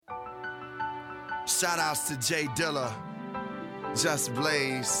Shout outs to Jay Dilla, Just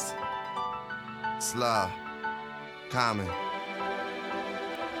Blaze, it's love, Common.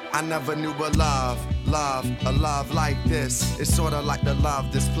 I never knew a love like this. It's sorta like the love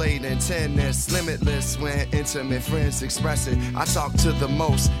displayed in tennis. Limitless when intimate friends express it. I talk to the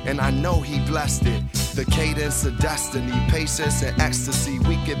most and I know he blessed it. The cadence of destiny, patience and ecstasy.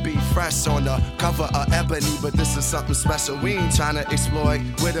 We could be fresh on the cover of Ebony, but this is something special we ain't tryna exploit.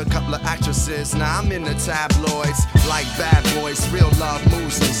 With a couple of actresses, now I'm in the tabloids. Like bad boys, real love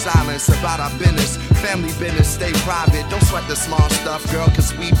moves in silence. About our business, family business, stay private. Don't sweat the small stuff, girl,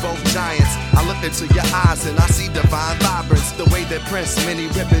 cause we both giants. I look into your eyes and I see divine vibrance. The way that Prince, many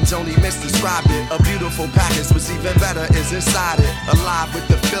ribbons only misdescribed it. A beautiful package, what's even better is inside it. Alive with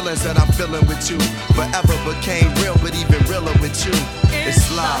the feelings that I'm feeling with you. Forever became real, but even realer with you.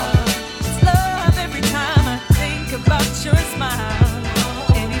 It's love. It's love every time I think about your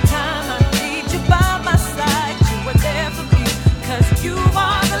smile. Anytime I need you by my side, you are there for me. Cause you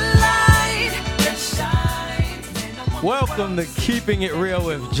are the light that shines. Welcome to Keeping It Real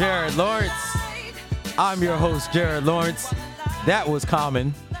with Jared Lawrence. I'm your host, Jared Lawrence. That was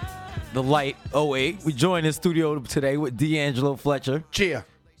Common, the Light 08. We joined in studio today with D'Angelo Fletcher. Cheer.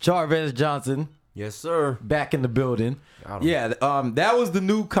 Jarvis Johnson. Yes, sir. Back in the building. Yeah, that was the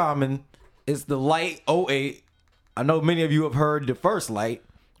new Common. It's the Light 08. I know many of you have heard the first Light,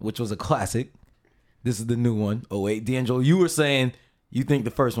 which was a classic. This is the new one, 08. D'Angelo, you were saying you think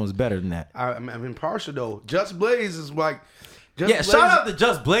the first one's better than that. I'm impartial though. Just Blaze is like. Shout out to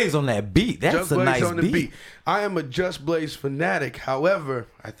Just Blaze on that beat. That's Just a Blaze nice on the beat. I am a Just Blaze fanatic. However,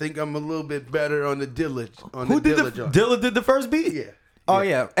 I think I'm a little bit better on the Dilla. Dilla did the first beat? Yeah. Oh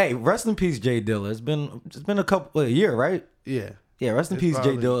yeah. Hey, rest in peace, Jay Dilla. It's been a year, right? Yeah. Yeah, rest in peace,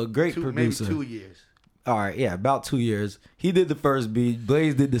 Jay Dilla. Great producer. Maybe 2 years. All right, yeah, about 2 years. He did the first beat.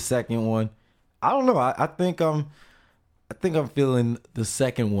 Blaze did the second one. I don't know. I think I'm feeling the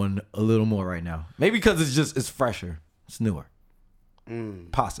second one a little more right now. Maybe because it's fresher, it's newer,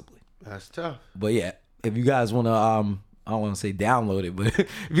 possibly. That's tough. But yeah, if you guys want to, I don't want to say download it, but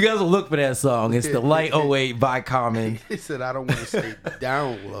if you guys will look for that song, it's the Light 08 by Common. He said, I don't want to say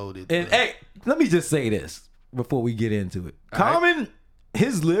downloaded. And hey, let me just say this before we get into it. Common,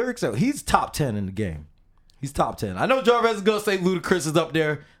 his lyrics, he's top 10 in the game. He's top 10. I know Jarvis is gonna say Ludacris is up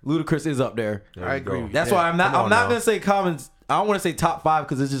there. Ludacris is up there. I agree. That's why I'm not gonna say Common's. I don't want to say top 5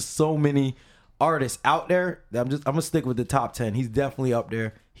 because there's just so many artists out there that I'm gonna stick with the top 10. He's definitely up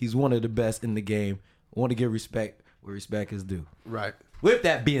there. He's one of the best in the game. I want to give respect where respect is due. Right. With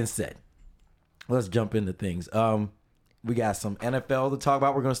that being said, let's jump into things. We got some NFL to talk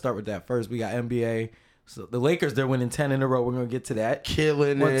about. We're gonna start with that first. We got NBA. So the Lakers, they're winning 10 in a row. We're going to get to that.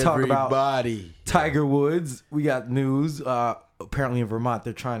 Killing We'll talk about everybody. Tiger Woods. We got news. Apparently in Vermont,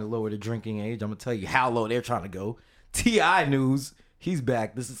 they're trying to lower the drinking age. I'm going to tell you how low they're trying to go. T.I. news. He's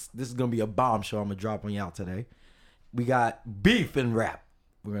back. This is going to be a bombshell I'm going to drop on you out today. We got beef and rap.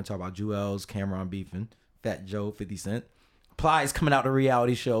 We're going to talk about Jewels, Cameron beefing, Fat Joe, 50 Cent. Plies coming out the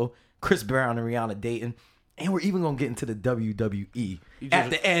reality show. Chris Brown and Rihanna dating. And we're even going to get into the WWE at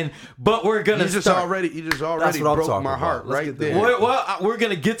the end. But we're going to start. You just already broke my heart right there. We're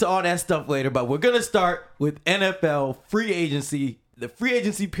going to get to all that stuff later. But we're going to start with NFL free agency. The free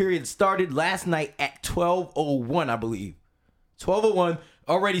agency period started last night at 12:01, I believe. 12:01.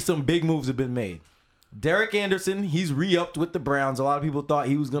 Already some big moves have been made. Derek Anderson, he's re-upped with the Browns. A lot of people thought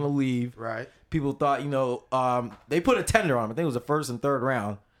he was going to leave. Right. People thought, they put a tender on him. I think it was the first and third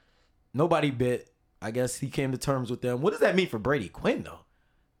round. Nobody bit. I guess he came to terms with them. What does that mean for Brady Quinn, though?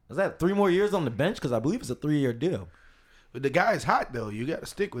 Is that 3 more years on the bench? Because I believe it's a 3-year deal. But the guy's hot, though. You got to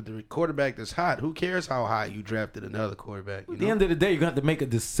stick with the quarterback that's hot. Who cares how hot you drafted another quarterback? At the end of the day, you're going to have to make a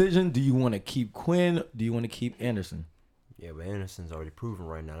decision. Do you want to keep Quinn? Do you want to keep Anderson? Yeah, but Anderson's already proven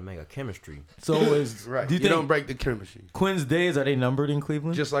right now to make a chemistry. So is right. Do you think don't break the chemistry. Quinn's days, are they numbered in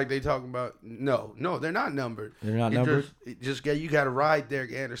Cleveland? Just like they talking about. No, they're not numbered. They're not numbered? You got to ride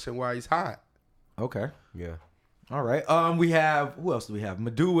Derek Anderson while he's hot. Okay. Yeah. All right. We have, who else do we have?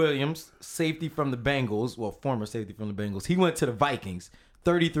 Madu Williams, safety from the Bengals. Well, former safety from the Bengals. He went to the Vikings.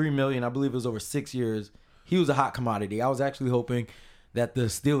 $33 million. I believe it was over 6 years. He was a hot commodity. I was actually hoping that the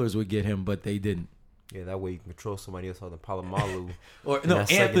Steelers would get him, but they didn't. Yeah, that way you can control somebody else other than Palomalu. Or no,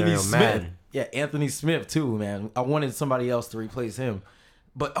 Anthony Smith. Yeah, Anthony Smith too, man. I wanted somebody else to replace him.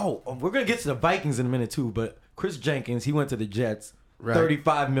 But we're gonna get to the Vikings in a minute too. But Chris Jenkins, he went to the Jets. Right.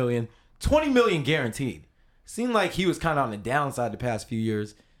 $35 million, $20 million guaranteed. Seemed like he was kind of on the downside the past few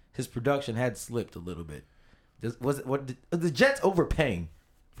years. His production had slipped a little bit. The Jets overpaying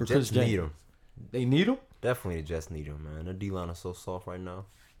for Chris Jenkins? Need him. They need him? Definitely the Jets need him, man. Their D-line is so soft right now.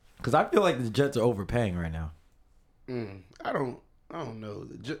 Because I feel like the Jets are overpaying right now. I don't know.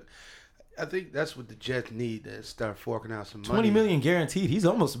 I think that's what the Jets need to start forking out some money. 20 million guaranteed. He's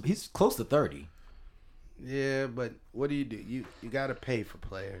close to 30. Yeah, but what do? You got to pay for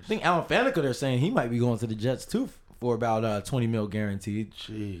players. I think Alan Faneca, they're saying he might be going to the Jets too for about 20 mil guaranteed.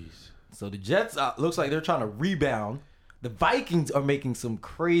 Jeez. So the Jets looks like they're trying to rebound. The Vikings are making some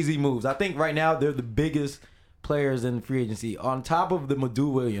crazy moves. I think right now they're the biggest players in free agency. On top of the Madu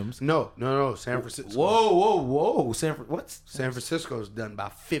Williams. No. San Francisco. Whoa. San Francisco's done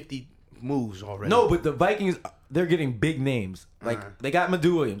about 50 moves already. No, but the Vikings, they're getting big names. Like, they got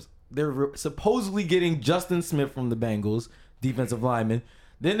Madu Williams. They're supposedly getting Justin Smith from the Bengals, defensive lineman.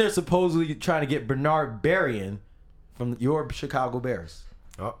 Then they're supposedly trying to get Bernard Berrien from your Chicago Bears.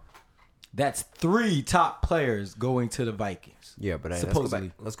 Oh. That's 3 top players going to the Vikings. Yeah, but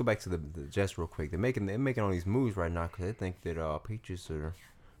supposedly. let's go back to the Jets real quick. They're making all these moves right now because they think that Patriots are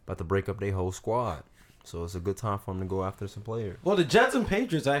about to break up their whole squad. So it's a good time for them to go after some players. Well, the Jets and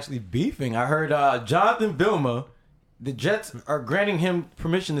Patriots are actually beefing. I heard Jonathan Vilma, the Jets are granting him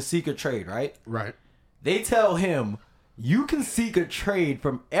permission to seek a trade, right? Right. They tell him, you can seek a trade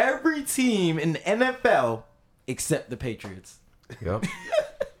from every team in the NFL except the Patriots. Yep.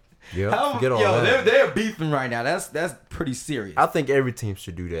 Get on Yo, that. they're beefing right now. That's pretty serious. I think every team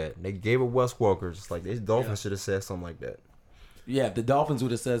should do that. They gave up Wes Welker, just like the Dolphins should have said something like that. Yeah, if the Dolphins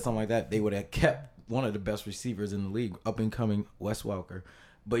would have said something like that, they would have kept one of the best receivers in the league, up and coming Wes Welker.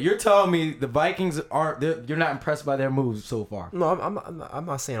 But you're telling me the Vikings you're not impressed by their moves so far? No, I'm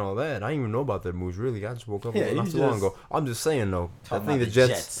not saying all that. I didn't even know about their moves really. I just woke up not too long ago. I'm just saying though. I think the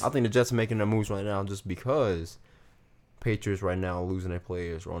Jets are making their moves right now just because Patriots right now are losing their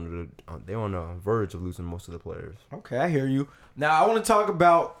players. They're on the verge of losing most of the players. Okay, I hear you. Now I want to talk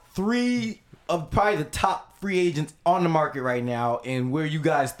about 3 of probably the top free agents on the market right now and where you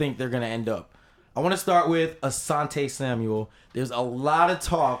guys think they're going to end up. I want to start with Asante Samuel. There's a lot of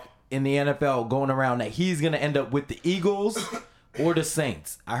talk in the NFL going around that he's going to end up with the Eagles or the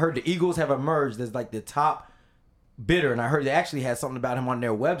Saints. I heard the Eagles have emerged as like the top bidder, and I heard they actually had something about him on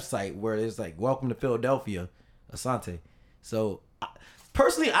their website where it's like, welcome to Philadelphia, Asante. So,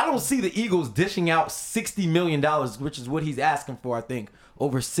 personally, I don't see the Eagles dishing out $60 million, which is what he's asking for, I think,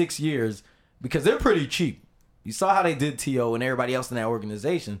 over 6 years, because they're pretty cheap. You saw how they did T.O. and everybody else in that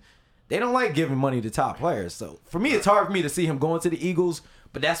organization. They don't like giving money to top players. So, for me, it's hard for me to see him going to the Eagles,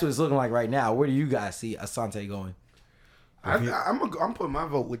 but that's what it's looking like right now. Where do you guys see Asante going? I'm putting my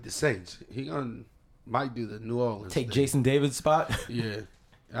vote with the Saints. He might do the New Orleans Take thing. Jason David's spot? Yeah.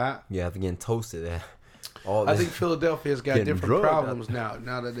 Yeah, they're getting toasted. I think Philadelphia's got Getting different drugged problems now.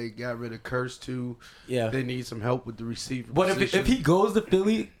 Now that they got rid of Curse too, Yeah. they need some help with the receiver. But position. if he goes to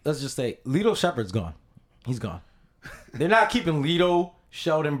Philly, let's just say Lito Shepard's gone. He's gone. They're not keeping Lito,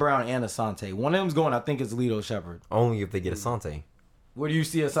 Sheldon Brown, and Asante. One of them's going, I think, is Lito Shepard. Only if they get Asante. Where do you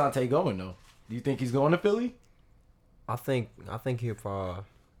see Asante going, though? Do you think he's going to Philly? I think he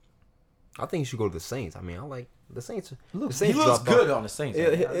should go to the Saints. I mean, I like the Saints. The Saints He looks dropped good off. on the Saints.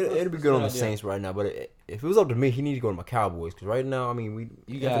 It'd be good on the idea. Saints right now, but if it was up to me, he needs to go to my Cowboys because right now, I mean,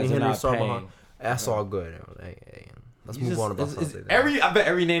 You guys are not paying. That's all good. Hey, let's move on about something. I bet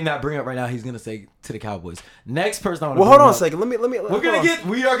every name that I bring up right now, he's gonna say to the Cowboys. Next person I want to Well, hold on a second. We are We gonna are gonna get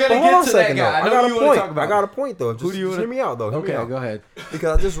get to that guy. I know you want to talk about. I got a point though. Who do you just hear me out though. Okay, go ahead.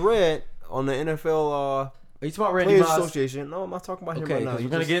 Because I just read on the NFL Are you talking about Randy Players Moss? Association. No, I'm not talking about him Okay, right now. because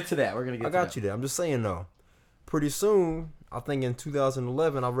we're gonna get to that. I got you there. I'm just saying though. Pretty soon, I think in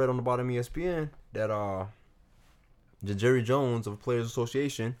 2011, I read on the bottom of ESPN that the Jerry Jones of Players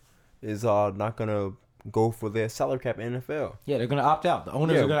Association is not gonna go for their salary cap in NFL. Yeah, they're gonna opt out. The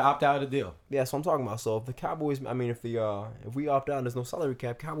owners are gonna opt out of the deal. Yeah, so I'm talking about. So if the Cowboys, I mean, if we opt out and there's no salary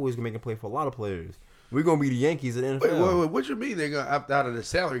cap, Cowboys can make a play for a lot of players. We're gonna be the Yankees of the NFL. Wait, what you mean they're gonna opt out of the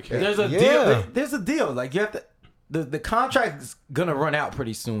salary cap? There's a deal. There's a deal. Like you have to. The contract's gonna run out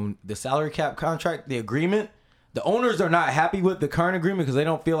pretty soon. The salary cap contract, the agreement. The owners are not happy with the current agreement because they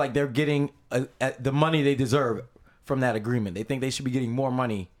don't feel like they're getting the money they deserve from that agreement. They think they should be getting more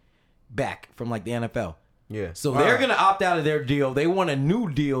money back from like the NFL. Yeah. So they're going to opt out of their deal. They want a new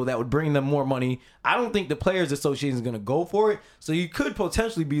deal that would bring them more money. I don't think the Players Association is going to go for it. So you could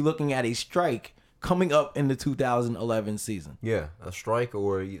potentially be looking at a strike coming up in the 2011 season. Yeah, a strike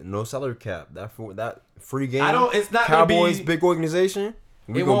or no salary cap. That free game. It's not Cowboys, gonna be, big organization.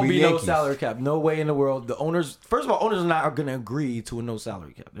 It won't be no salary cap. No way in the world. The owners, first of all, owners are going to agree to a no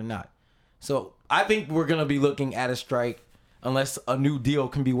salary cap. They're not. So I think we're going to be looking at a strike unless a new deal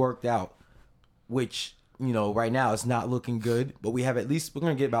can be worked out, which, you know, right now it's not looking good. But we're going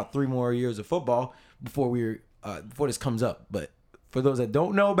to get about 3 more years of football before this comes up. But for those that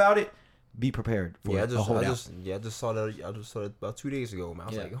don't know about it, be prepared for I a holdout. just saw that. I just saw it about 2 days ago, man. I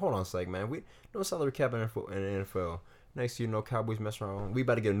was like, hold on a second, man. We no salary cap in the NFL. Next year, no Cowboys mess around. We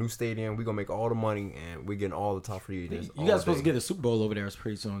about to get a new stadium. We gonna make all the money, and we getting all the top free agents. You guys supposed to get a Super Bowl over there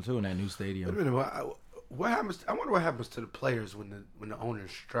pretty soon too in that new stadium. Wait a minute, what happens? I wonder what happens to the players when the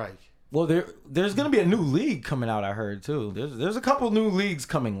owners strike. Well, there's gonna be a new league coming out. I heard too. There's a couple new leagues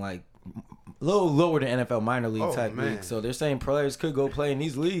coming, like a little lower than NFL minor league type leagues. So they're saying players could go play in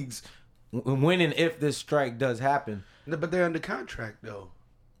these leagues when and if this strike does happen. But they're under contract though.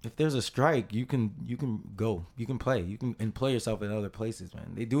 If there's a strike, you can go. You can play. You can and play yourself in other places,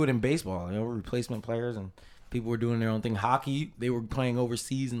 man. They do it in baseball. Replacement players and people were doing their own thing. Hockey, they were playing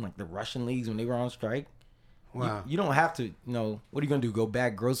overseas in like the Russian leagues when they were on strike. Wow. You don't have to, what are you going to do? Go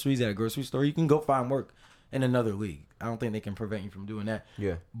bag groceries at a grocery store? You can go find work in another league. I don't think they can prevent you from doing that.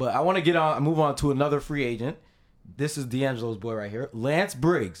 Yeah. But I want to move on to another free agent. This is D'Angelo's boy right here. Lance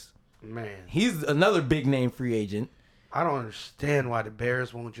Briggs. Man. He's another big name free agent. I don't understand why the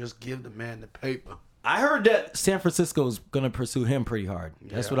Bears won't just give the man the paper. I heard that San Francisco's going to pursue him pretty hard.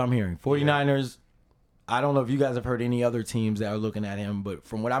 That's what I'm hearing. 49ers, I don't know if you guys have heard any other teams that are looking at him, but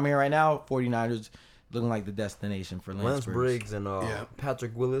from what I'm hearing right now, 49ers looking like the destination for Lance Briggs and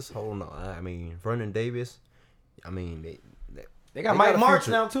Patrick Willis. Hold on. I mean, Vernon Davis. I mean, they got Mike Martz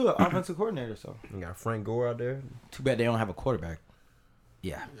now, too, an offensive coordinator. So they got Frank Gore out there. Too bad they don't have a quarterback.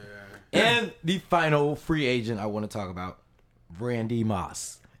 Yeah. And the final free agent I want to talk about, Randy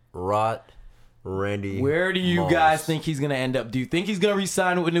Moss. Randy Where do you Moss. guys think he's going to end up? Do you think he's going to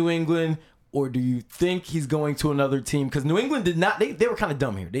re-sign with New England, or do you think he's going to another team? Because New England did not, they were kind of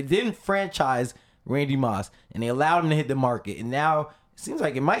dumb here. They didn't franchise Randy Moss, and they allowed him to hit the market. And now it seems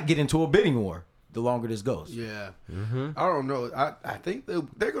like it might get into a bidding war the longer this goes. Yeah. Mm-hmm. I don't know. I think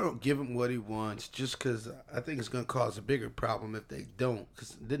they're going to give him what he wants just because I think it's going to cause a bigger problem if they don't. Because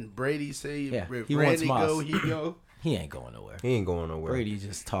didn't Brady say if Randy go, he go? He ain't going nowhere. He ain't going nowhere. Brady's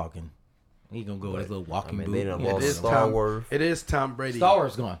just talking. He gonna go with his little walking boot. They done lost Starworth. It is Tom Brady.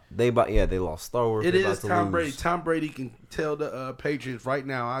 Starworth's gone. They lost Starworth. It is Tom Brady. Tom Brady can tell the Patriots right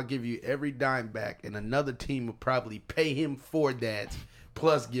now, I'll give you every dime back, and another team will probably pay him for that,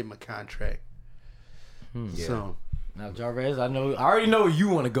 plus give him a contract. Yeah. So now, Jarvis, I already know where you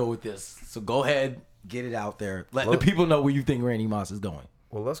want to go with this. So go ahead, get it out there. Let the people know where you think Randy Moss is going.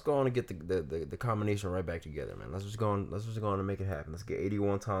 Well, let's go on and get the combination right back together, man. Let's just go on and make it happen. Let's get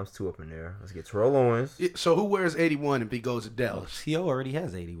 81 times 2 up in there. Let's get Terrell Owens. So who wears 81 if he goes to Dallas? T.O. already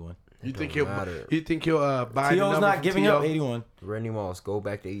has 81. You think he'll buy T.O.'s not giving up 81. Randy Moss, go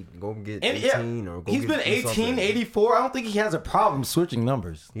back to go get 18 or go. He's been 18, 84. I don't think he has a problem switching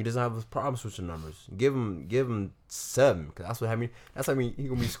numbers. He doesn't have a problem switching numbers. Give him 7, because that's what I mean. That's what I mean. He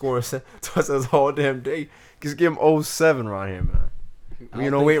gonna be scoring touchdowns all damn day. Just give him 07 right here, man. I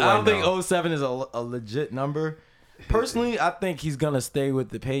don't think 07 is a legit number. Personally, I think he's going to stay with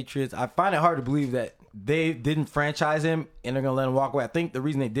the Patriots. I find it hard to believe that they didn't franchise him and they're going to let him walk away. I think the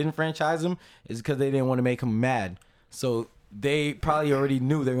reason they didn't franchise him is because they didn't want to make him mad. So they probably already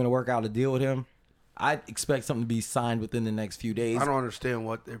knew they were going to work out a deal with him. I expect something to be signed within the next few days. I don't understand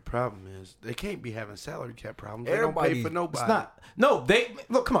what their problem is. They can't be having salary cap problems. They don't pay for nobody.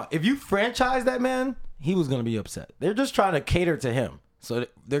 Look, come on. If you franchise that man, he was going to be upset. They're just trying to cater to him. So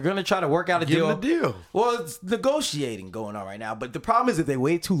they're going to try to work out a deal. Give him a deal. Well, it's negotiating going on right now. But the problem is if they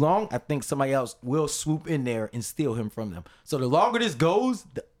wait too long, I think somebody else will swoop in there and steal him from them. So the longer this goes,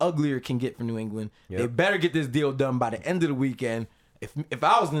 the uglier it can get for New England. Yep. They better get this deal done by the end of the weekend. If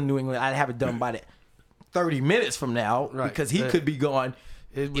I was in New England, I'd have it done by the 30 minutes from now because he could be gone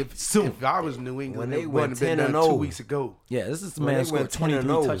soon. If I was New England, when they went 10-0 2 weeks ago. Yeah, this is the man who scored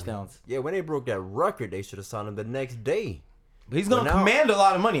 23 touchdowns. Yeah, when they broke that record, they should have signed him the next day. But he's going to command a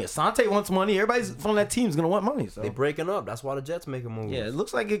lot of money. Asante wants money. Everybody from that team is going to want money. So. They're breaking up. That's why the Jets make a move. Yeah, it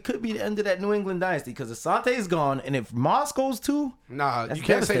looks like it could be the end of that New England dynasty because Asante is gone. And if Moss goes too, you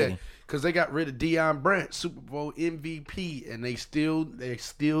can't say that because they got rid of Deion Branch, Super Bowl MVP, and they're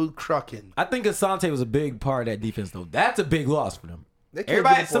still trucking. I think Asante was a big part of that defense, though. That's a big loss for them.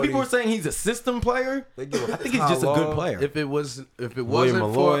 Some people were saying he's a system player. I think he's just a good player. If it wasn't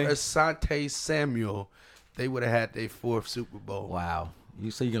for Asante Samuel, they would have had their 4th Super Bowl. Wow. You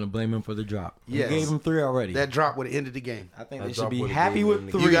say you're going to blame him for the drop. Yes. You gave him 3 already. That drop would have ended the game. I think they should be happy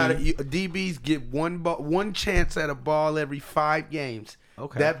with 3. DBs get one chance at a ball every 5 games.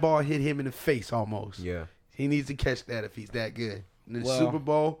 Okay. That ball hit him in the face almost. Yeah. He needs to catch that if he's that good. In the Super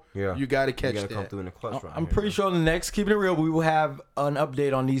Bowl, you got to catch that. Come through in the clutch I'm pretty sure the next Keeping It Real, we will have an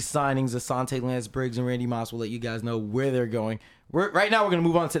update on these signings. Asante, Lance Briggs, and Randy Moss. We'll let you guys know where they're going. Right now, we're going to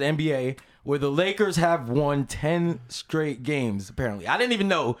move on to the NBA, where the Lakers have won 10 straight games, apparently. I didn't even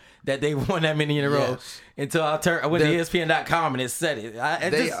know that they won that many in a row until I went to ESPN.com and it said it.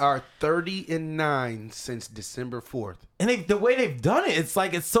 They are 30-9 since December 4th. And the way they've done it, it's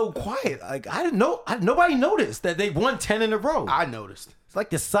like it's so quiet. Like, I didn't know. Nobody noticed that they've won 10 in a row. I noticed. It's like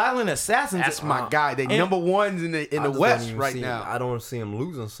the silent assassins. That's my guy. They number ones in the West right now. I don't see them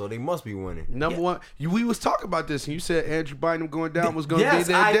losing, so they must be winning. Number one. We was talking about this, and you said Andrew Bynum going down was going to be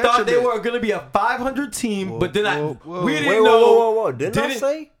their I detriment. thought they were going to be a 500 team, but then we didn't know. Whoa. Didn't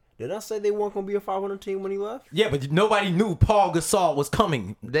I say they weren't going to be a 500 team when he left? Yeah, but nobody knew Paul Gasol was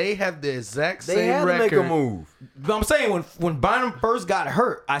coming. They have the exact same record. They had to make a move. But I'm saying when Bynum first got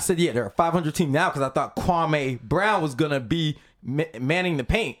hurt, I said, they're a 500 team now because I thought Kwame Brown was going to be manning the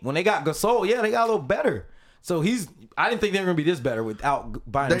paint. When they got Gasol, they got a little better. So I didn't think they were going to be this better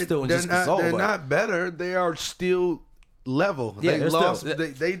without Bynum still and just Gasol. They're not better. They are still level. Yeah, they lost.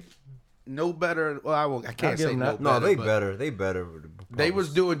 They no better. Well, I can't say no better. No, they better. They better. They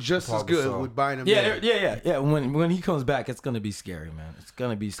was doing just as good with Bynum. Yeah. When he comes back, it's going to be scary, man. It's going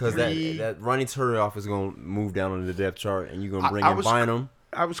to be scary. Because that Ronnie Turnoff is going to move down on the depth chart, and you're going to bring in Bynum.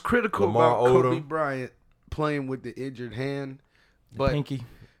 I was critical about Kobe Bryant playing with the injured hand. But pinky.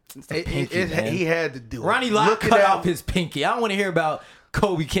 He had to do it. Ronnie Lott cut off his pinky. I don't want to hear about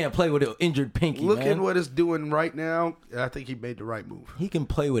Kobe can't play with an injured pinky. Look at what it's doing right now. I think he made the right move. He can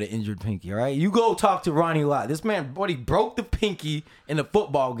play with an injured pinky, all right? You go talk to Ronnie Lott. This man, he broke the pinky in a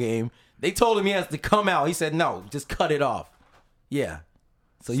football game. They told him he has to come out. He said, no, just cut it off. Yeah.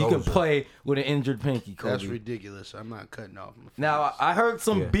 So you can play with an injured pinky, Kobe. That's ridiculous. I'm not cutting off my fingers. Now, I heard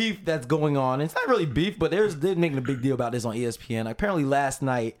some beef that's going on. It's not really beef, but they're making a big deal about this on ESPN. Apparently last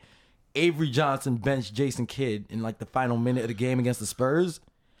night, Avery Johnson benched Jason Kidd in like the final minute of the game against the Spurs.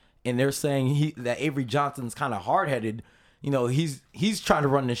 And they're saying that Avery Johnson's kind of hard-headed. He's trying to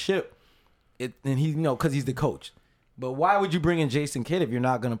run the ship. And because he's the coach. But why would you bring in Jason Kidd if you're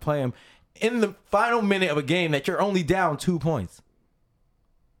not going to play him in the final minute of a game that you're only down 2 points?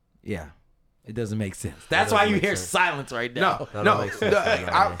 Yeah, it doesn't make sense. That's why you hear silence right now. No,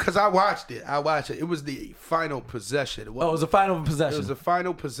 because I watched it. It was the final possession. It was a final possession. It was a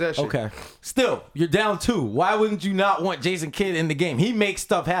final possession. Okay. Still, you're down 2. Why wouldn't you not want Jason Kidd in the game? He makes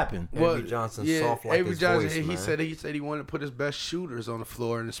stuff happen. Avery Johnson, soft like his voice, he said he wanted to put his best shooters on the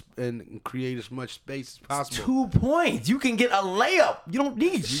floor and create as much space as possible. 2 points. You can get a layup. You don't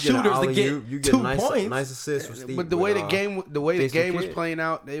need shooters to get 2 points. Nice assist with Steve. But the way the game was playing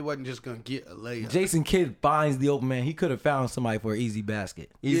out, they wasn't just gonna get a layup. Jason Kidd finds the open man. He could have found somebody for an easy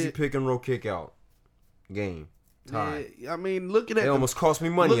basket. Easy pick and roll kick out. Game. Tie. Yeah, I mean, looking at almost cost me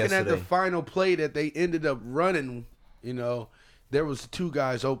money yesterday. Looking at the final play that they ended up running, there was 2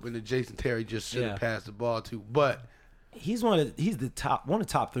 guys open that Jason Terry just should have passed the ball to. But he's one of the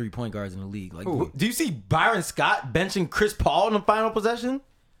top 3 point guards in the league. Like, do you see Byron Scott benching Chris Paul in the final possession?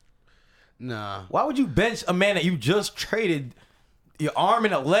 Nah. Why would you bench a man that you just traded your arm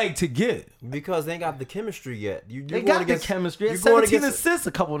and a leg to get? Because they ain't got the chemistry yet. They got the chemistry. He had 17 assists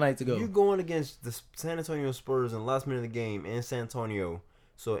a couple nights ago. You're going against the San Antonio Spurs in the last minute of the game in San Antonio.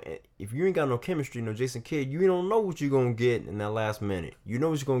 So if you ain't got no chemistry, no Jason Kidd, you don't know what you're going to get in that last minute. You know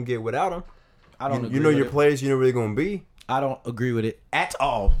what you're going to get without him. I don't agree You know with your it. players, you know where they're going to be. I don't agree with it at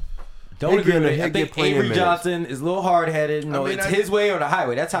all. Don't agree with it. I think Avery Johnson is a little hard-headed. No, it's his way or the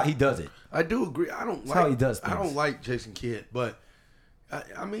highway. That's how he does it. I do agree. That's how he does things. I don't like Jason Kidd, but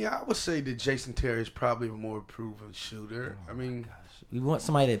I would say that Jason Terry is probably a more proven shooter. We want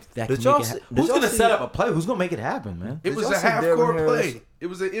somebody that can make it happen. Who's going to set up a play? Who's going to make it happen, man? It was a half-court play. It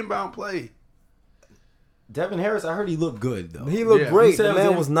was an inbound play. Devin Harris, I heard he looked good, though. He looked great. The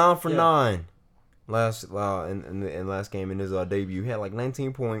man was 9 for 9 in last game in his debut. He had like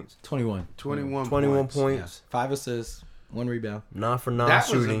 19 points. 21 points. Yeah. 5 assists. 1 rebound. 9 for 9 that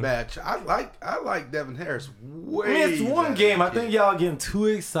shooting. That was a bad. I like Devin Harris way. It's one game. I think y'all getting too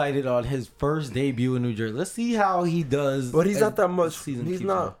excited on his first debut in New Jersey. Let's see how he does. But he's not that much. He's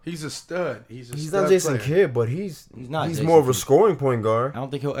not. He's a stud. He's not Jason Kidd, but he's not. He's more of a scoring point guard. I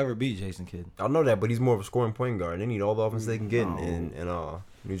don't think he'll ever be Jason Kidd. I know that, but he's more of a scoring point guard. They need all the offense they can get in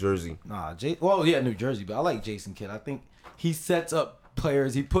New Jersey. New Jersey, but I like Jason Kidd. I think he sets up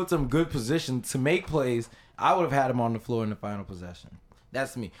players. He puts them in good position to make plays. I would have had him on the floor in the final possession.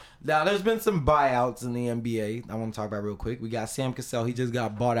 That's me. Now, there's been some buyouts in the NBA I want to talk about real quick. We got Sam Cassell. He just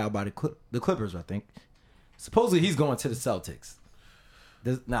got bought out by the Clippers, I think. Supposedly, he's going to the Celtics.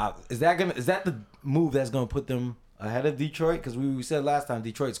 Now, is that the move that's going to put them ahead of Detroit? Because we said last time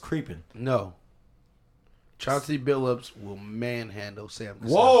Detroit's creeping. No. Chauncey Billups will manhandle Sam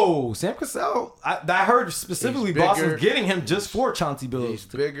Cassell. Whoa, Sam Cassell. I heard specifically Boston's getting him just for Chauncey Billups. He's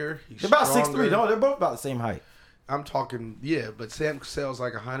bigger. He's they're about 6'3". No, they're both about the same height. I'm talking, but Sam Cassell's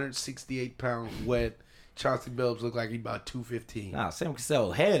like 168 pounds wet. Chauncey Billups look like he's about 215. Nah, Sam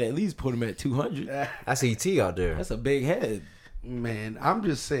Cassell's head at least put him at 200. That's ET out there. That's a big head. Man, I'm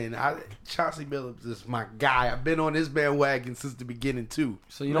just saying, Chauncey Billups is my guy. I've been on this bandwagon since the beginning too.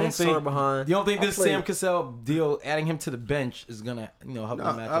 So you don't think this Sam Cassell deal, adding him to the bench, is gonna help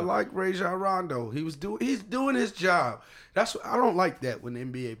him match up? I like Rajon Rondo. He's doing his job. I don't like that when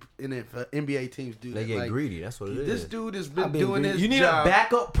NBA teams do that. They get greedy. That's what it is. This dude has been doing his job. You need a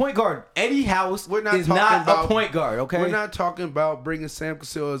backup point guard. Eddie House is not a point guard. Okay, we're not talking about bringing Sam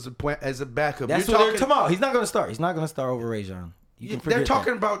Cassell as a backup. That's what they're talking about. He's not going to start. He's not going to start over Rajon. They're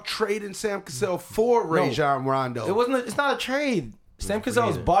talking about trading Sam Cassell for Rajon Rondo. It's not a trade. Sam Cassell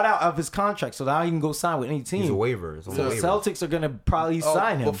was bought out of his contract, so now he can go sign with any team. He's a waiver. Celtics are going to probably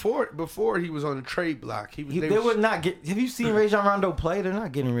sign him. Before he was on the trade block, they would not get. Have you seen Rajon Rondo play? They're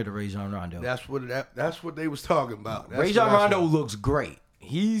not getting rid of Rajon Rondo. That's what they was talking about. Rajon Rondo looks great.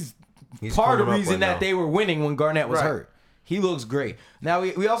 He's part of the reason that they were winning when Garnett was hurt. He looks great. Now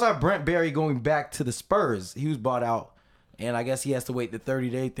we also have Brent Barry going back to the Spurs. He was bought out, and I guess he has to wait the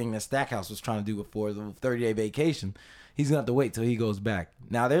 30-day thing that Stackhouse was trying to do before the 30-day vacation. He's going to have to wait till he goes back.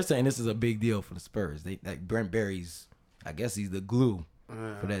 Now, they're saying this is a big deal for the Spurs. Brent Barry's, I guess he's the glue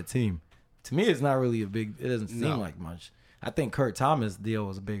for that team. To me, it's not really it doesn't seem like much. I think Kurt Thomas' deal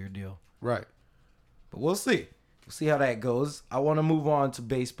was a bigger deal. Right. But we'll see. We'll see how that goes. I want to move on to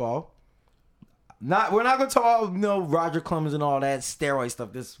baseball. We're not going to talk about Roger Clemens and all that steroid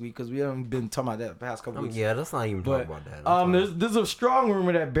stuff this week because we haven't been talking about that the past couple weeks. Yeah, let's not even talk about that. There's a strong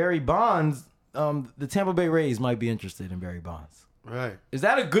rumor that Barry Bonds, the Tampa Bay Rays might be interested in Barry Bonds. Right. Is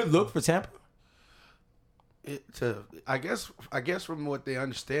that a good look for Tampa? I guess from what they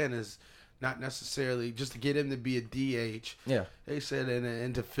understand is not necessarily just to get him to be a DH. Yeah. They said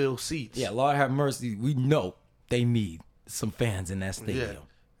and to fill seats. Yeah, Lord have mercy. We know they need some fans in that stadium. Yeah.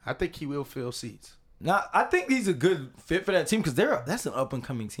 I think he will fill seats. Now, I think he's a good fit for that team because that's an up and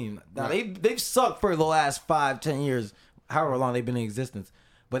coming team. Now they've sucked for the last 5-10 years, however long they've been in existence.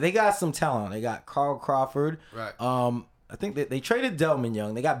 But they got some talent. They got Carl Crawford. Right. I think they traded Delman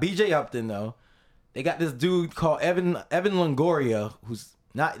Young. They got B.J. Upton though. They got this dude called Evan Longoria, who's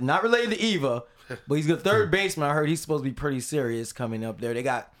not related to Eva, but he's a third baseman. I heard he's supposed to be pretty serious coming up there. They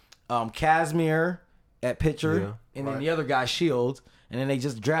got Casimir at pitcher, and then the other guy Shields. And then they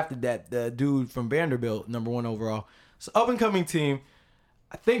just drafted the dude from Vanderbilt, number 1 overall. So up and coming team.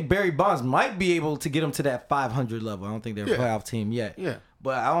 I think Barry Bonds might be able to get them to that 500 level. I don't think they're a playoff team yet. Yeah.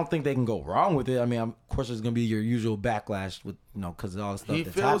 But I don't think they can go wrong with it. I mean, of course, there's going to be your usual backlash with because of all the stuff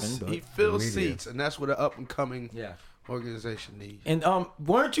that's happened. But he fills seats, and that's what an up and coming organization needs. And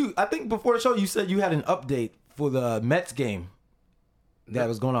weren't you? I think before the show you said you had an update for the Mets game that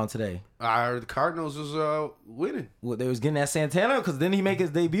was going on today. I heard the Cardinals was winning. What, they was getting at Santana because didn't he make his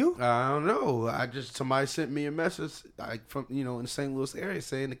debut? I don't know. Somebody sent me a message from in the St. Louis area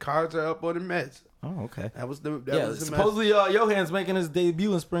saying the Cards are up on the Mets. Oh, okay. That was the supposedly Johan's making his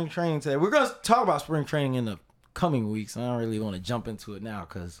debut in spring training today. We're gonna talk about spring training in the coming weeks. I don't really want to jump into it now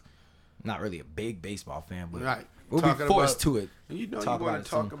because I'm not really a big baseball fan, but we'll be forced to it. You want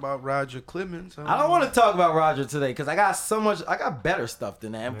to talk about Roger Clemens. I don't want to talk about Roger today because I got better stuff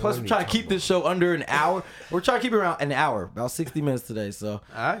than that. And plus, we're trying to keep this show under an hour. We're trying to keep it around an hour, about 60 minutes today. So,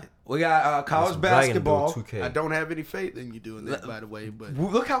 all right. We got college basketball. I don't have any faith in you doing that, by the way. But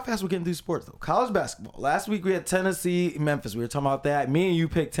look how fast we're getting through sports, though. College basketball. Last week we had Tennessee, Memphis. We were talking about that. Me and you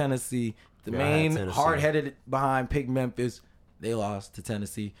picked Tennessee. The main hard-headed behind picked Memphis. They lost to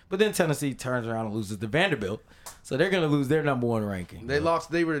Tennessee. But then Tennessee turns around and loses to Vanderbilt. So they're going to lose their number 1 ranking. They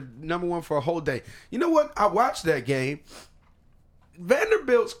lost. They were number 1 for a whole day. You know what? I watched that game.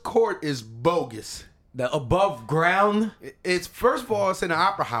 Vanderbilt's court is bogus. The above ground? It's first of all, it's in an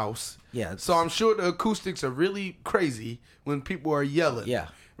opera house. Yeah. So I'm sure the acoustics are really crazy when people are yelling. Yeah.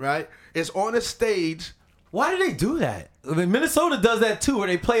 Right? It's on a stage. Why do they do that? I mean, Minnesota does that too, where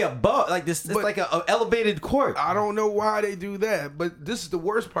they play above, like this. It's like an elevated court. I don't know why they do that, but this is the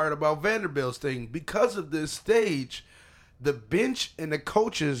worst part about Vanderbilt's thing. Because of this stage, the bench and the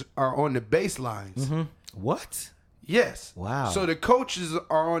coaches are on the baselines. Mm-hmm. What? Yes. Wow. So the coaches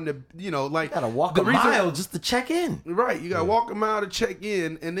are on the, you gotta walk a mile just to check in. Right. You gotta walk a mile to check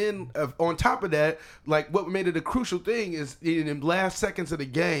in, and then on top of that, like what made it a crucial thing is in the last seconds of the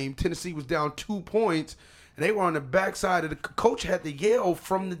game, Tennessee was down 2 points. And they were on the backside of the coach had to yell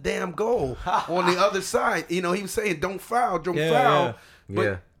from the damn goal on the other side. He was saying, "Don't foul, don't foul."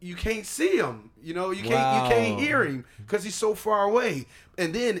 But you can't see him. You know, you can't hear him because he's so far away.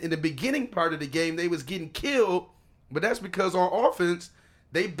 And then in the beginning part of the game, they was getting killed, but that's because on offense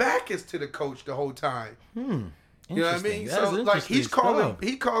they back us to the coach the whole time. You know what I mean? That's so like he's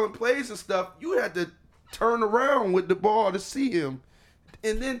calling plays and stuff. You had to turn around with the ball to see him,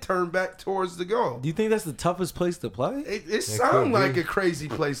 and then turn back towards the goal. Do you think that's the toughest place to play? It sounds like a crazy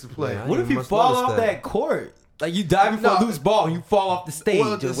place to play. Yeah, What if you fall off that court? Like you diving for a loose ball and you fall off the stage or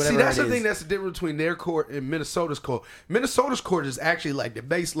whatever. See, that's the thing. That's the difference between their court and Minnesota's court. Minnesota's court is actually like the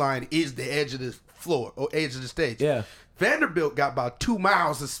baseline is the edge of the floor or edge of the stage. Yeah. Vanderbilt got about 2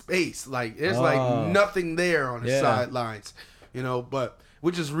 miles of space. Like there's like nothing there on the sidelines, you know. But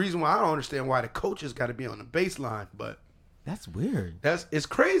which is the reason why I don't understand why the coaches got to be on the baseline. But that's weird. It's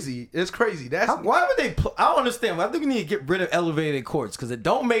crazy. It's crazy. Why would they? I don't understand. I think we need to get rid of elevated courts because it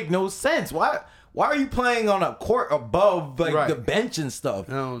don't make no sense. Why are you playing on a court above like the bench and stuff?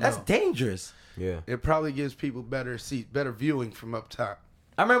 That's dangerous. Yeah, it probably gives people better viewing from up top.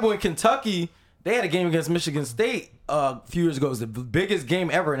 I remember when Kentucky. They had a game against Michigan State a few years ago. It was the biggest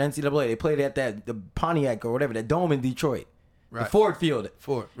game ever in NCAA. They played at the Pontiac or whatever, that dome in Detroit. Right. The Ford Field.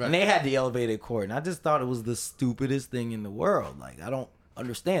 Right. And they had the elevated court. And I just thought it was the stupidest thing in the world. Like, I don't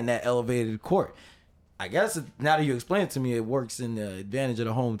understand that elevated court. I guess now that you explain it to me, it works in the advantage of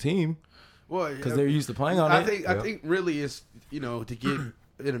the home team. Well, because they're used to playing on it. I think really it's, to get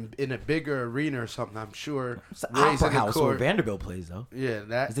in a bigger arena or something, I'm sure. It's the Opera House where Vanderbilt plays, though.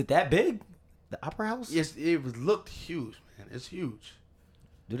 Yeah. Is it that big? The Opera House? Yes, it looked huge, man. It's huge.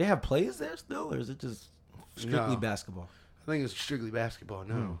 Do they have plays there still, or is it just strictly basketball? I think it's strictly basketball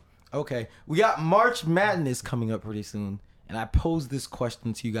now. Okay. We got March Madness coming up pretty soon, and I posed this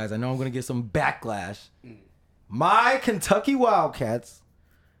question to you guys. I know I'm going to get some backlash. My Kentucky Wildcats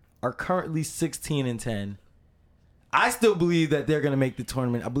are currently 16-10. I still believe that they're going to make the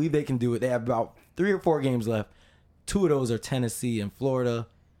tournament. I believe they can do it. They have about 3 or 4 games left. 2 of those are Tennessee and Florida.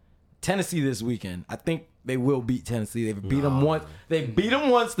 Tennessee this weekend. I think they will beat Tennessee. They've beat them once. They beat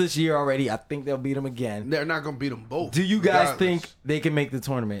them once this year already. I think they'll beat them again. They're not going to beat them both. Do you guys think they can make the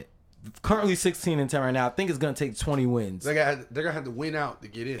tournament? Currently 16-10 right now. I think it's going to take 20 wins. They're going to have to win out to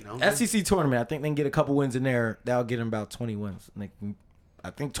get in. SEC tournament. I think they can get a couple wins in there. That'll get them about 20 wins. I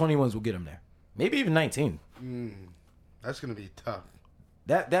think 20 wins will get them there. Maybe even 19. That's going to be tough.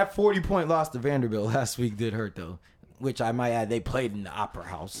 That 40-point loss to Vanderbilt last week did hurt though. Which I might add, they played in the Opera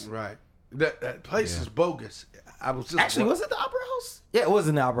House. Right. That place is bogus. I was just was it the Opera House? Yeah, it was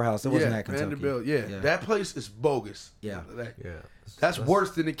in the Opera House. It wasn't at Kentucky. Vanderbilt. Yeah, that place is bogus. Yeah, that's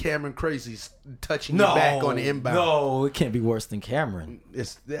worse than the Cameron Crazies touching your back on the inbound. No, it can't be worse than Cameron.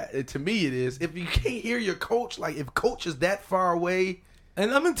 To me, it is. If you can't hear your coach, like if coach is that far away,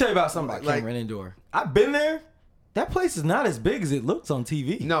 and let me tell you about something about Cameron Indoor. I've been there. That place is not as big as it looks on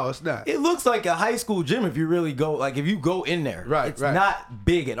TV. No, it's not. It looks like a high school gym if you really go, like if you go in there. Right, it's not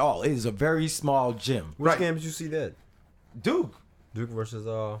big at all. It is a very small gym. Which game did you see that? Duke versus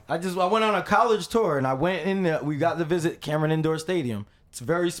I went on a college tour and I went in there. We got to visit Cameron Indoor Stadium. It's a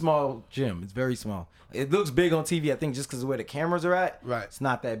very small gym. It's very small. It looks big on TV, I think, just because of where the cameras are at. Right. It's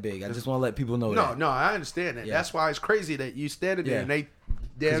not that big. I just want to let people know that. No, I understand that. Yeah. That's why it's crazy that you standing there and they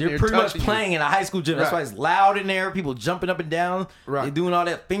you're pretty much playing in a high school gym. That's why it's loud in there. People jumping up and down. Right. They're doing all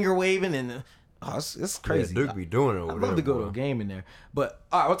that finger waving and it's crazy. Yeah, Duke be doing it. I'd love to go to a game in there. But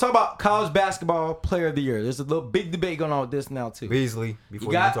all right, we'll talk about college basketball player of the year. There's a little big debate going on with this now too. Beasley.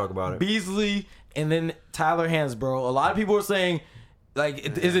 Before you talk about it, Beasley and then Tyler Hansbrough. A lot of people are saying,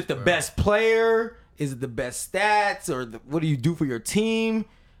 like, is it the best player? Is it the best stats? Or what do you do for your team?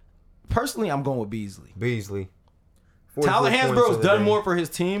 Personally, I'm going with Beasley. Tyler Hansborough's done more for his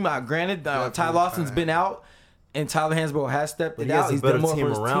team. Granted, Ty Lawson's been out, and Tyler Hansbrough has stepped it out. He's done more for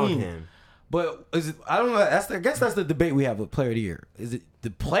his team. Him. But is it? I don't know. I guess that's the debate we have with player of the year. Is it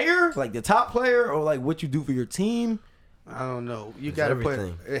the player, like the top player, or like what you do for your team? I don't know. You got to put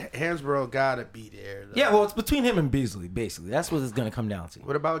Hansbrough. Got to be there. Though. Yeah, well, it's between him and Beasley. Basically, that's what it's going to come down to.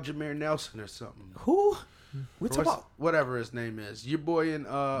 What about Jameer Nelson or something? Who? Whatever his name is. Your boy in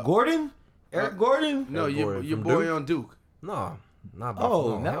Gordon. Eric Gordon? No, your boy on Duke. No, not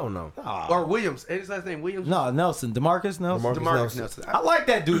Buffalo. Hell no. Or Williams. Is his last name Williams? No, Nelson. DeMarcus Nelson. DeMarcus Nelson. I like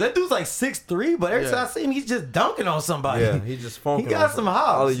that dude. That dude's like 6'3", but every time I see him, he's just dunking on somebody. Yeah, he's just funking. He got some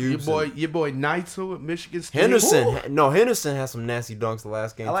hops. Your boy Neitzel at Michigan State. Henderson has some nasty dunks the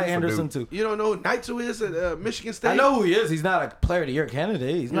last game. I like Henderson too. You don't know who Neitzel is at Michigan State? I know who he is. He's not a player of the year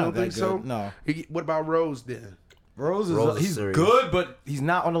candidate. He's not that good. So? No. What about Rose then? Rose is good, but he's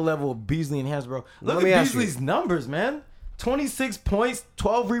not on the level of Beasley and Hansbrough. Look at Beasley's numbers, man. 26 points,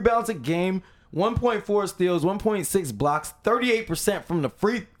 12 rebounds a game 1.4 steals, 1.6 blocks, 38% from the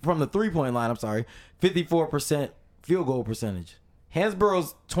 3-point line. I'm sorry, 54% field goal percentage.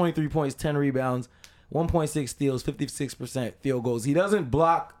 Hansborough's 23 points, 10 rebounds, 1.6 steals, 56% field goals. He doesn't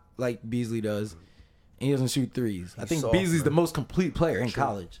block like Beasley does, and he doesn't shoot threes. I think Beasley's the most complete player in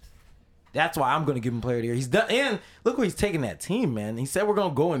college. That's why I'm going to give him player of the year. He's done, and look where he's taking that team, man. He said we're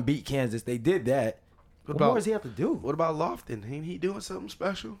going to go and beat Kansas. They did that. What more does he have to do? What about Lofton? Ain't he doing something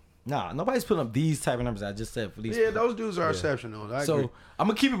special? Nah, nobody's putting up these type of numbers I just said for these. Yeah, people. those dudes are exceptional. I agree. I'm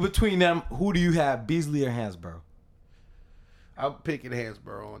going to keep it between them. Who do you have, Beasley or Hansborough? I'm picking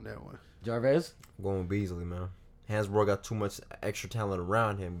Hansborough on that one. Jarvis? I'm going with Beasley, man. Hansborough got too much extra talent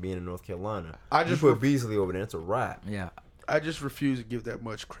around him being in North Carolina. I just put Beasley over there. It's a wrap. Yeah. I just refuse to give that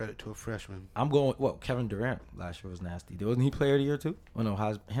much credit to a freshman. I'm going. Well, Kevin Durant last year was nasty. Wasn't he player of the year too? Oh no,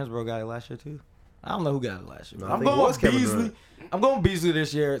 Hansborough got it last year too. I don't know who got it last year. No, I'm going with Beasley. I'm going Beasley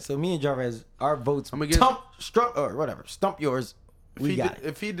this year. So me and Jarvis, our votes. Stump yours.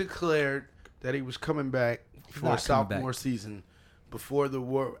 If he declared that he was coming back for a sophomore season before the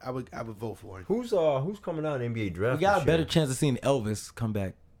war, I would vote for him. Who's coming out in the NBA draft? We got a better chance of seeing Elvis come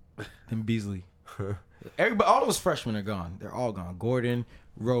back than Beasley. Everybody, all those freshmen are gone. They're all gone. Gordon,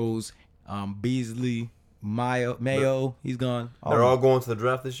 Rose, Beasley, Mayo, he's gone. They're all going to the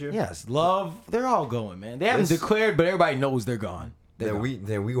draft this year? Yes, Love, they're all going, man. They haven't declared, but everybody knows they're gone. Then we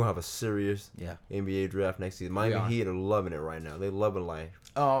gonna have a serious NBA draft next season. Miami Heat are loving it right now. They're loving life.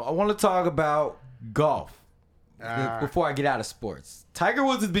 I want to talk about golf before I get out of sports. Tiger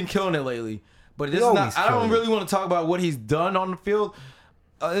Woods has been killing it lately, but this is not. I don't really want to talk about what he's done on the field.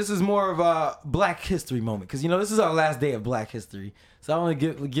 This is more of a Black History moment because this is our last day of Black History, so I want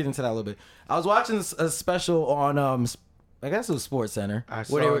to get into that a little bit. I was watching a special on I guess it was Sports Center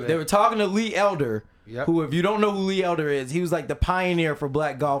where they were talking to Lee Elder, who, if you don't know who Lee Elder is, he was like the pioneer for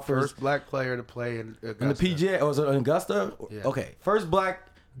black golfers. First black player to play in Augusta. In the PGA, or was it Augusta? Yeah. Okay, first black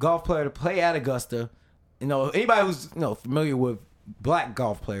golf player to play at Augusta. Anybody who's familiar with black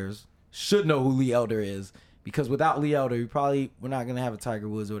golf players should know who Lee Elder is. Because without Lee Elder, we're not going to have a Tiger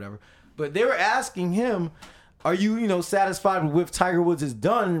Woods or whatever. But they were asking him, are you, satisfied with what Tiger Woods has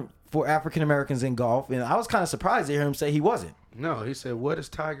done for African Americans in golf? And I was kind of surprised to hear him say he wasn't. No, he said, what has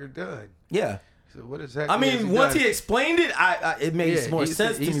Tiger done? Yeah. He said, what exactly once he explained it, it made more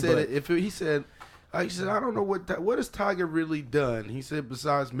sense to me. He said, I don't know what has Tiger really done. He said,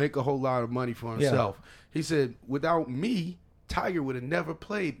 besides make a whole lot of money for himself. Yeah. He said, without me, Tiger would have never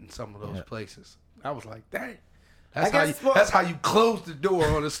played in some of those places. I was like, dang. That's how you close the door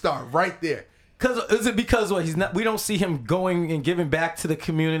on the start right there. Is it because he's not? We don't see him going and giving back to the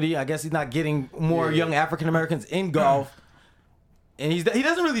community. I guess he's not getting more young African Americans in golf, and he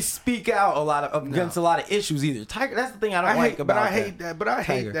doesn't really speak out against a lot of issues either. Tiger, that's the thing I hate about. But I hate that. But I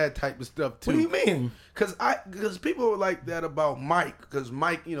hate that type of stuff too. What do you mean? Because people were like that about Mike. Because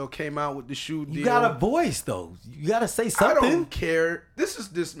Mike, came out with the shoe deal. You got a voice though. You got to say something. I don't care. This is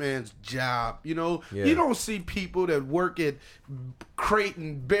this man's job. You don't see people that work at Crate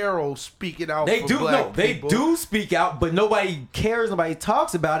and Barrel speaking out. They do speak out, but nobody cares. Nobody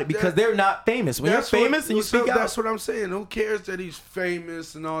talks about it because they're not famous. When you're famous and you speak out, that's what I'm saying. Who cares that he's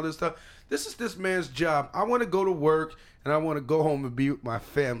famous and all this stuff? This is this man's job. I want to go to work. And I want to go home and be with my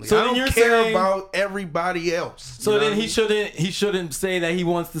family. So I don't care about everybody else. So then he shouldn't say that he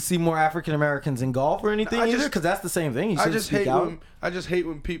wants to see more African Americans in golf or anything either, because that's the same thing. I just hate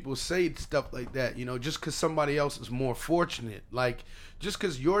when people say stuff like that. Just because somebody else is more fortunate. Like just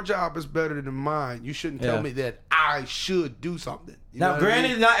because your job is better than mine, you shouldn't tell me that I should do something. Now,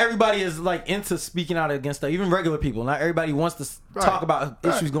 granted, not everybody is like into speaking out against stuff. Even regular people, not everybody wants to talk about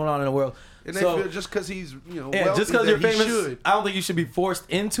issues going on in the world. And they feel just because he's wealthy, just because you're famous, I don't think you should be forced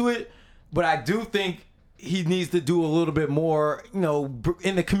into it. But I do think he needs to do a little bit more,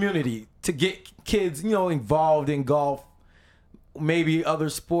 in the community to get kids, involved in golf, maybe other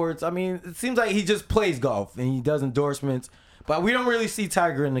sports. I mean, it seems like he just plays golf and he does endorsements, but we don't really see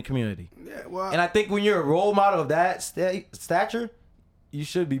Tiger in the community. Yeah, well, and I think when you're a role model of that stature, you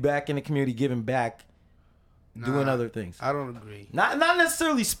should be back in the community, giving back. Doing other things. I don't agree. Not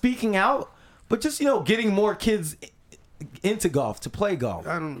necessarily speaking out, but just getting more kids into golf to play golf.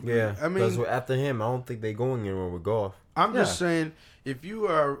 I don't agree. Yeah, I mean, because after him, I don't think they're going anywhere with golf. I'm just saying, if you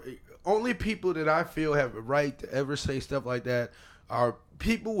are only people that I feel have a right to ever say stuff like that are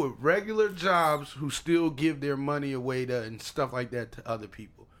people with regular jobs who still give their money away and stuff like that to other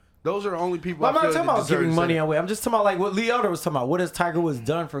people. Those are the only people. I'm not talking about giving money away. I'm just talking about like what Lee Elder was talking about. What has Tiger Woods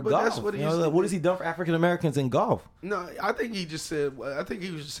done for golf? That's what what has he done for African Americans in golf? No, I think he just said. I think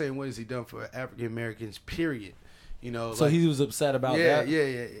he was just saying what has he done for African Americans. Period. You know, so he was upset about that.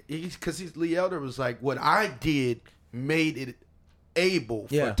 Yeah. Because Lee Elder was like, what I did made it able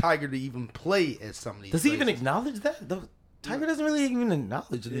for Tiger to even play at some of these. Does he even acknowledge that? Tiger doesn't really even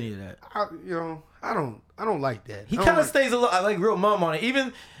acknowledge any of that. I don't like that. He kind of stays a little like real mum on it.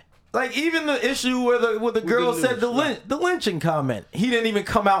 Even the issue where the girl said the lynching comment, he didn't even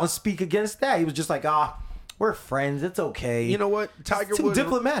come out and speak against that. He was just like, we're friends. It's okay. You know what? Tiger Woods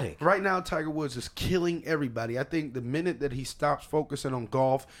diplomatic. Right now, Tiger Woods is killing everybody. I think the minute that he stops focusing on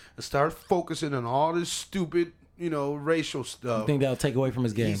golf and starts focusing on all this stupid, racial stuff, I think that'll take away from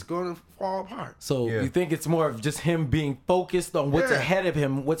his game. He's going to fall apart. So you think it's more of just him being focused on what's ahead of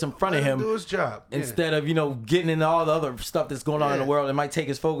him, what's in front of him, do his job instead of getting into all the other stuff that's going on in the world. It might take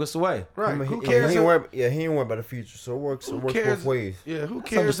his focus away. Right? Who cares? He ain't worried about the future. So it works both ways. Yeah. Who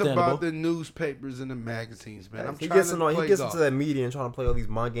cares about the newspapers and the magazines, man? He gets into that media and trying to play all these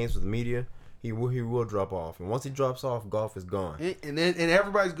mind games with the media. He will drop off, and once he drops off, golf is gone. And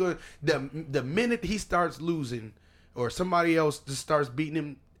everybody's good. The minute he starts losing, or somebody else just starts beating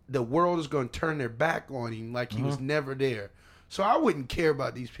him, the world is going to turn their back on him like he was never there. So I wouldn't care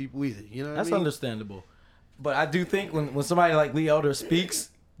about these people either. You know what I mean? That's understandable. But I do think when somebody like Lee Elder speaks,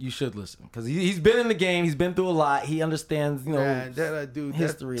 you should listen because he's been in the game. He's been through a lot. He understands,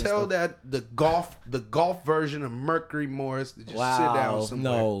 history. Tell that the golf version of Mercury Morris to just sit down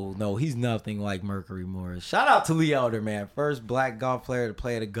somewhere. No, he's nothing like Mercury Morris. Shout out to Lee Elder, man. First black golf player to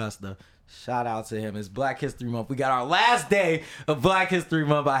play at Augusta. Shout out to him. It's Black History Month. We got our last day of Black History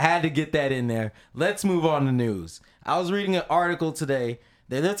Month. I had to get that in there. Let's move on to news. I was reading an article today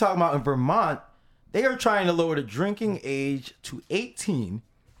that they're talking about in Vermont. They are trying to lower the drinking age to 18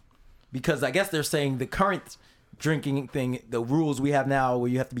 because I guess they're saying the current drinking thing, the rules we have now where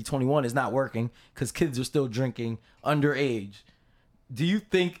you have to be 21 is not working because kids are still drinking underage. Do you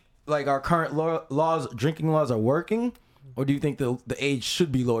think like our current drinking laws are working? Or do you think the age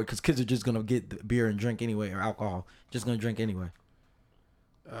should be lowered because kids are just going to get the beer and drink anyway or alcohol, just going to drink anyway?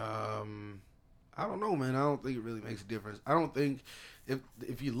 I don't know, man. I don't think it really makes a difference. I don't think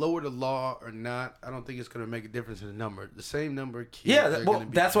if you lower the law or not, I don't think it's going to make a difference in the number. The same number of kids. Yeah,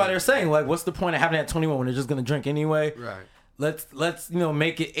 that's why they're saying, like, what's the point of having it at 21 when they're just going to drink anyway? Right. Let's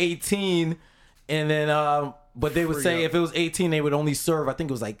make it 18 and then but they would say if it was 18 they would only serve, I think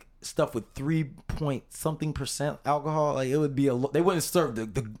it was like stuff with 3% alcohol. Like it would be they wouldn't serve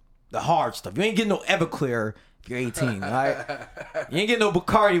the hard stuff. You ain't getting no Everclear if you're 18, all right? You ain't getting no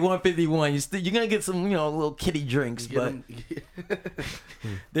Bacardi 151. You're gonna get some little kiddie drinks, but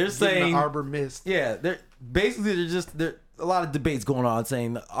they're saying the Arbor Mist. Yeah, they're a lot of debates going on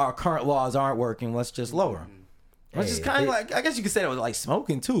saying our current laws aren't working. Let's just lower them. It's just kind of like, I guess you could say that with like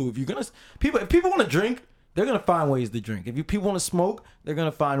smoking too. If people want to drink, they're gonna find ways to drink. If people want to smoke, they're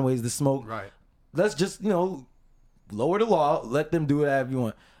gonna find ways to smoke. Right. Let's just lower the law. Let them do whatever you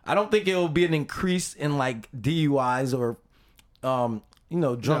want. I don't think it will be an increase in like DUIs or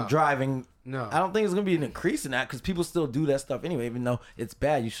drunk driving. No. I don't think it's gonna be an increase in that because people still do that stuff anyway. Even though it's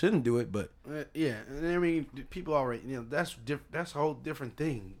bad, you shouldn't do it. But yeah, and I mean, people already that's a whole different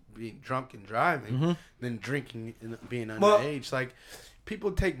thing. Being drunk and driving than drinking and being underage. Like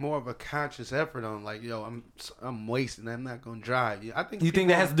people take more of a conscious effort on like, I'm wasting. I'm not going to drive. I think. You think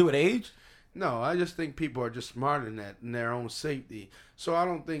that has to do with age? No, I just think people are just smarter than that in their own safety. So I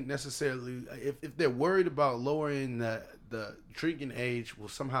don't think necessarily if they're worried about lowering the drinking age will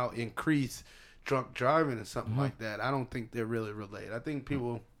somehow increase drunk driving or something like that. I don't think they're really related. I think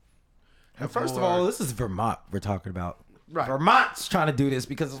people. First of all, this is Vermont we're talking about. Right. Vermont's trying to do this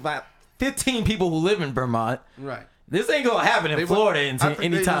because of about 15 people who live in Vermont. Right. This ain't gonna happen in Florida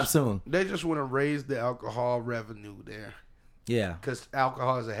anytime soon. They just want to raise the alcohol revenue there. Yeah. Because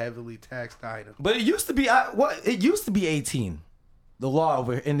alcohol is a heavily taxed item. But it used to be it used to be 18. The law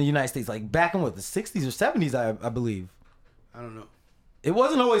over in the United States, like back in the 60s or 70s, I believe. I don't know. It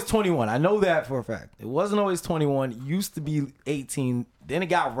wasn't always 21. I know that for a fact. It wasn't always 21. It used to be 18. Then it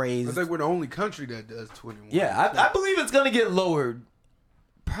got raised. I think we're the only country that does 21. Yeah, I believe it's going to get lowered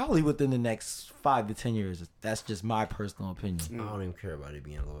probably within the next 5 to 10 years. That's just my personal opinion. I don't even care about it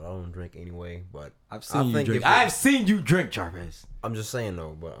being lowered. I don't drink anyway, but I've seen you drink. I've seen you drink, Jarvis. I'm just saying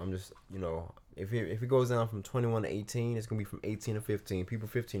though, but I'm just, if it goes down from 21 to 18, it's going to be from 18 to 15. People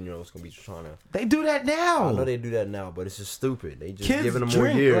 15-year-olds going to be trying to... They do that now. I know they do that now, but it's just stupid. They just Kids giving them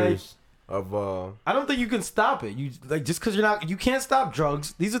drink, more years of... I don't think you can stop it. Just because you can't stop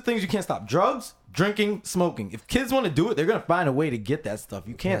drugs. These are things you can't stop. Drugs, drinking, smoking. If kids want to do it, they're going to find a way to get that stuff.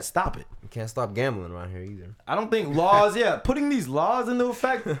 You can't stop it. You can't stop gambling around here either. I don't think laws, putting these laws into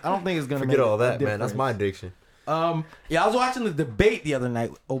effect, I don't think it's going to Forget all that, man. That's my addiction. I was watching the debate the other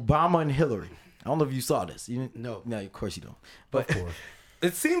night, Obama and Hillary. I don't know if you saw this. No, of course you don't. But Of course.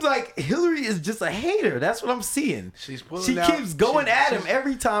 it seems like Hillary is just a hater. That's what I'm seeing. She's pulling She out- keeps going she- at him she's-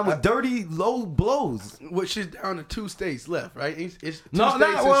 every time with dirty, low blows. Well, she's down to 2 states left, right? It's 2 No, states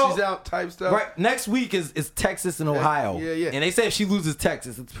not- and well, she's out type stuff. Right. Next week is Texas and Ohio. yeah. And they say if she loses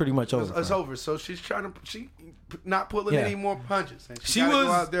Texas, it's pretty much over. It's for her. over. So she's trying to not pulling Yeah. any more punches. And She gotta was-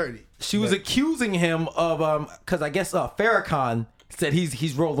 go out dirty. She was accusing him of because I guess Farrakhan said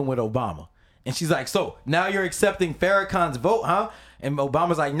he's rolling with Obama, and she's like, so now you're accepting Farrakhan's vote, huh? And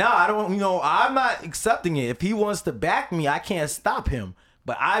Obama's like, nah, I don't. I'm not accepting it. If he wants to back me, I can't stop him.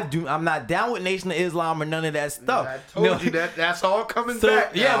 But I'm not down with Nation of Islam or none of that stuff. I told you that. That's all coming So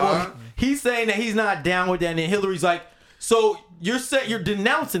back. yeah, now, well, huh? he's saying that he's not down with that, and then Hillary's like, so you're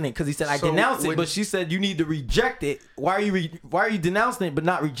denouncing it because he said I So denounce it, when- but she said you need to reject it. Why are you denouncing it but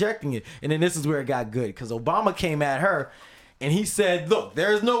not rejecting it? And then this is where it got good because Obama came at her, and he said, look,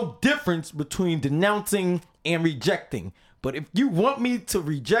 there is no difference between denouncing and rejecting. But if you want me to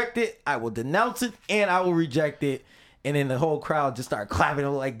reject it, I will denounce it and I will reject it. And then the whole crowd just started clapping,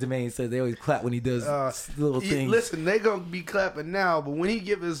 like Demain says. They always clap when he does little things. Listen, they gonna be clapping now, but when he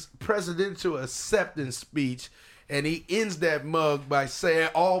give his presidential acceptance speech and he ends that mug by saying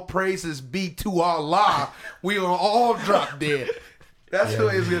 "All praises be to Allah," we gonna all drop dead. That's the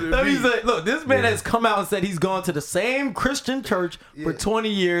way it's gonna Let be. me say, look, this man has come out and said he's gone to the same Christian church for 20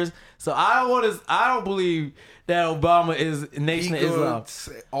 years. So I don't believe that Obama is Nation of He gonna Islam.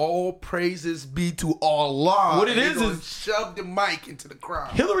 say, all praises be to Allah. What it And he is gonna shove the mic into the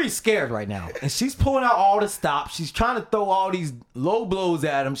crowd. Hillary's scared right now, and she's pulling out all the stops. She's trying to throw all these low blows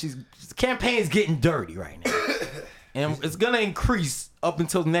at him. The campaign's getting dirty right now, and it's gonna increase up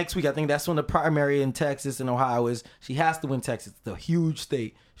until next week. I think that's when the primary in Texas and Ohio is. She has to win Texas. It's a huge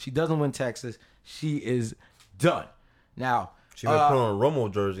state. She doesn't win Texas, she is done. Now. She might put on a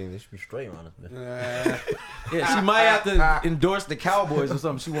Romo jersey and they should be straight on it. Yeah, she might have to endorse the Cowboys or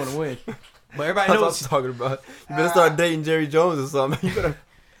something. She want to win, but everybody That's what knows. I'm talking about. You better start dating Jerry Jones or something. You better.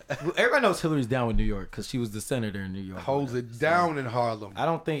 Everybody knows Hillary's down with New York because she was the senator in New York. Holds it down in Harlem. I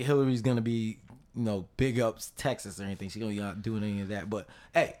don't think Hillary's gonna be, big ups Texas or anything. She's gonna be not doing any of that. But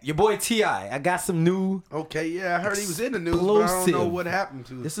hey, your boy T.I., I got some new. Okay, yeah, I heard he was in the news, but I don't know Explosive. what happened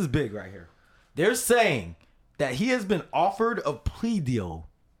to it. This is big right here. They're saying that he has been offered a plea deal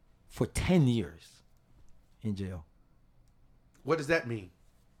for 10 years in jail. What does that mean?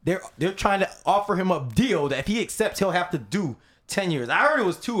 They're trying to offer him a deal that if he accepts, he'll have to do 10 years. I heard it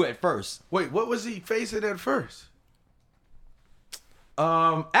was 2 at first. Wait, what was he facing at first?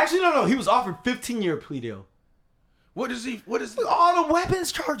 Actually, no. He was offered 15-year plea deal. What is All the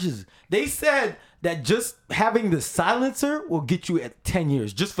weapons charges. They said that just having the silencer will get you at 10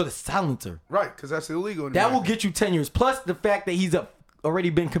 years, just for the silencer. right? Because that's illegal. In That will America. get you 10 years. Plus the fact that he's already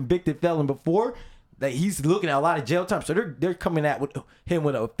been convicted felon before, that he's looking at a lot of jail time. So they're coming at him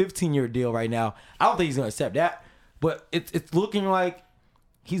with a 15-year deal right now. I don't think he's going to accept that. But it's looking like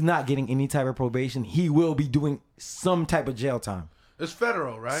he's not getting any type of probation. He will be doing some type of jail time. It's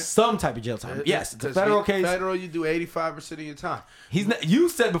federal, right? Some type of jail time. Yes, it's a 'Cause federal case. Federal, you do 85% of your time. He's not, you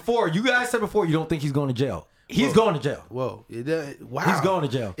guys said before, you don't think he's going to jail. He's going to jail. Whoa! Wow! He's going to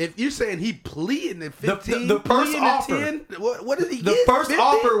jail. If you're saying he pleading at 15, the first pleading at offer. 10, what did he The get? first 50?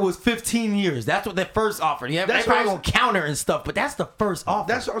 offer was 15 years. That's what they first offered. Yeah, That's everybody what gonna counter and stuff, but that's the first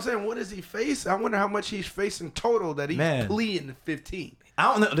offer. That's what I'm saying. What does he face? I wonder how much he's facing total that he's Man. pleading at 15. I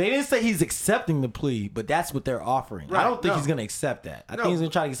don't know. They didn't say he's accepting the plea, but that's what they're offering. I Right, don't think no. he's gonna accept that. I No. think he's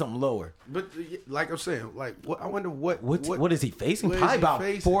gonna try to get something lower. But like I'm saying, I wonder what What is he facing? what is Probably he about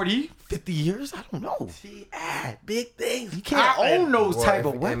facing? 40, 50 years. I don't know. He had big things. You can't own those type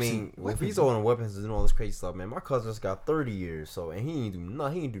of weapons. I mean, if he's owning weapons and doing all this crazy stuff, man, my cousin just got 30 years, and he ain't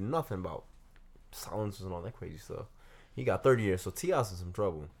do nothing about silencers and all that crazy stuff. He got 30 years, so T.I.'s in some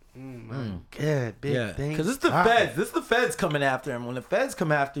trouble. Good, big Yeah, things. because it's the feds. This is the feds coming after him. When the feds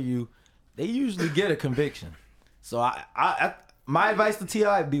come after you, they usually get a conviction. So I my advice to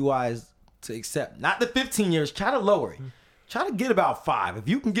T.I. would be wise to accept not the 15 years. Try to lower it. Try to get about 5. If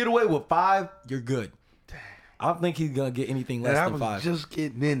you can get away with 5, you're good. I don't think he's gonna get anything less And I than was 5. just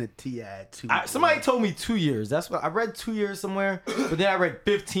getting into T.I. too. Somebody told me 2 years. That's what I read. 2 years somewhere, but then I read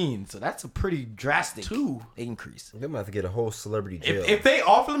 15. So that's a pretty drastic 2 increase. They might have to get a whole celebrity jail. If they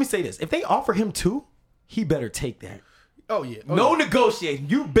offer, let me say this: if they offer him 2, he better take that. Oh yeah. No negotiating.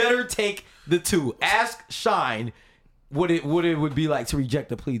 You better take the 2. Ask Shine what it would be like to reject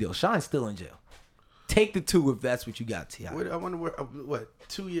the plea deal. Shine's still in jail. Take the 2 if that's what you got, T.I. I wonder what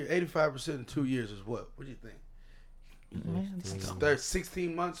 2 years, 85% in 2 years is what? What do you think? Man, There's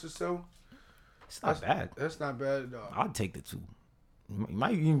 16 months or so. it's not bad. That's not bad at all. I'd take the 2. He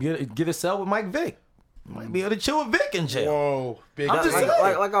might even get a cell with Mike Vick. Might be able to chill with Vic in jail. Whoa, big. I'm just saying.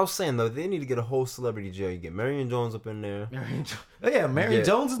 Like I was saying though, they need to get a whole celebrity jail. You get Marion Jones up in there. Marion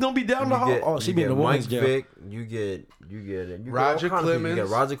Jones is gonna be down the hall. Oh, she be in the women's jail. Vic, you get Roger Clemens. You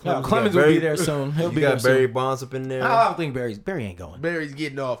get Roger Clemens. Clemens will be there soon. He'll be there soon. Barry Bonds up in there. I don't think Barry ain't going. Barry's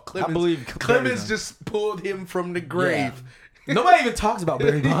getting off. I believe Clemens just pulled him from the grave. Yeah. Nobody even talks about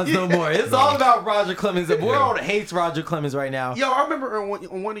Barry Bonds no more. It's all about Roger Clemens. The world hates Roger Clemens right now. Yo, I remember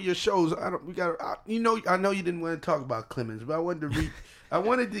on one of your shows. I know you didn't want to talk about Clemens, but I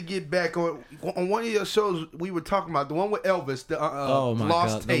wanted to get back on one of your shows. We were talking about the one with Elvis, the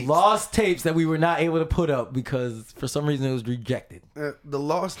lost tapes. The lost tapes that we were not able to put up because for some reason it was rejected. The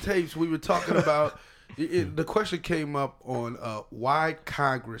lost tapes we were talking about. The question came up on why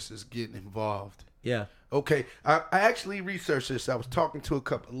Congress is getting involved. Yeah. Okay, I actually researched this. I was talking to a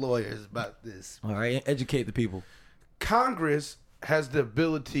couple of lawyers about this. All right, educate the people. Congress has the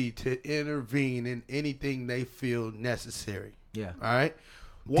ability to intervene in anything they feel necessary. Yeah. All right?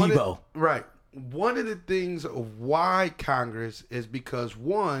 Debo. Right. One of the things of why Congress is because,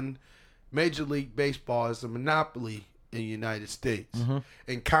 one, Major League Baseball is a monopoly in the United States. Mm-hmm.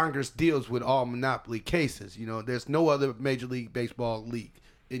 And Congress deals with all monopoly cases. You know, there's no other Major League Baseball league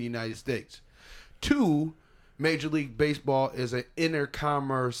in the United States. Two, Major League Baseball is an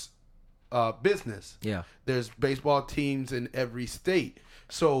intercommerce business. Yeah. There's baseball teams in every state.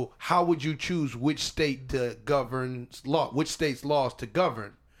 So how would you choose which state to govern which state's laws to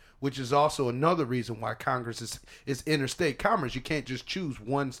govern? Which is also another reason why Congress is interstate commerce. You can't just choose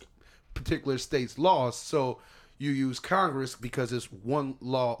one particular state's laws. So you use Congress because it's one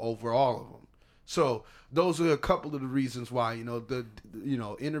law over all of them. So those are a couple of the reasons why,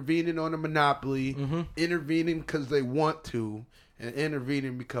 intervening on a monopoly, intervening because they want to, and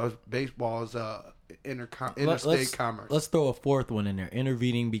intervening because baseball is interstate commerce. Let's throw a fourth one in there.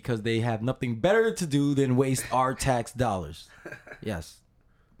 Intervening because they have nothing better to do than waste our tax dollars. Yes.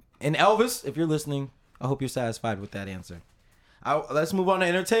 And Elvis, if you're listening, I hope you're satisfied with that answer. Let's move on to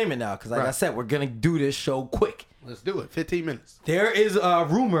entertainment now because, like I said, we're going to do this show quick. Let's do it. 15 minutes. There is a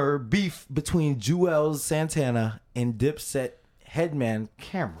rumor beef between Juelz Santana and Dipset headman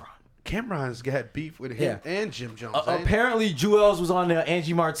Cameron. Cameron's got beef with him and Jim Jones. Apparently, Juelz was on the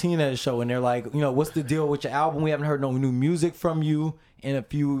Angie Martinez show, and they're like, what's the deal with your album? We haven't heard no new music from you in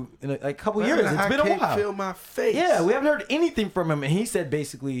a couple years. It's been a while. I can't feel my face. Yeah, we haven't heard anything from him. And he said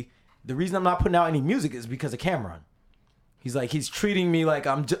basically, the reason I'm not putting out any music is because of Cameron. He's like, he's treating me like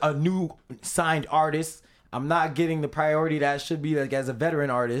I'm a new signed artist. I'm not getting the priority that I should be like as a veteran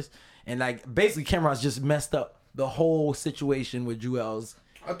artist. And like basically Cameron's just messed up the whole situation with Juelz.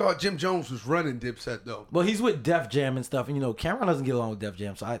 I thought Jim Jones was running Dipset though. Well, he's with Def Jam and stuff. And Cameron doesn't get along with Def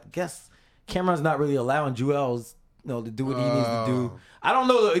Jam. So I guess Cameron's not really allowing Juelz to do what he needs to do. I don't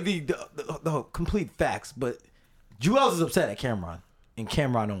know the complete facts, but Juelz is upset at Cameron and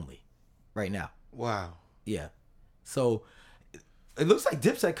Cameron only right now. Wow. Yeah. So it looks like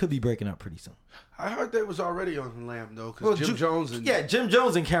Dipset could be breaking up pretty soon. I heard they was already on Lamb though, because Jim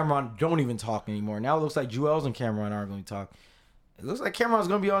Jones and Cameron don't even talk anymore. Now it looks like Juelz and Cameron aren't going to talk. It looks like Cameron's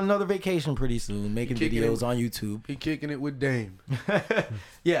going to be on another vacation pretty soon, making videos on YouTube. He kicking it with Dame.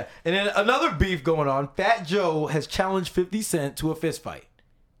 Yeah, and then another beef going on. Fat Joe has challenged 50 Cent to a fist fight.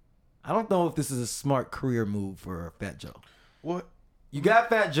 I don't know if this is a smart career move for Fat Joe. What? You got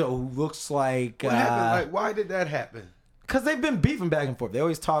Fat Joe, who looks like... What happened? Like, why did that happen? Because they've been beefing back and forth. They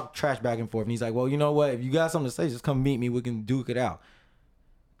always talk trash back and forth. And he's like, well, you know what? If you got something to say, just come meet me. We can duke it out.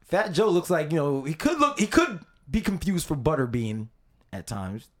 Fat Joe looks like, he could be confused for Butterbean at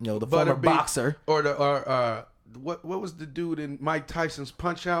times. The former boxer. Or what was the dude in Mike Tyson's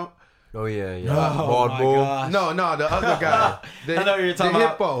Punch Out? Oh, yeah. Bald Bull. No, the other guy. I know you're talking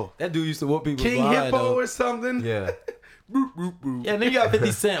about. Hippo. That dude used to whoop people. King Hippo or something? Yeah. Yeah, and then you got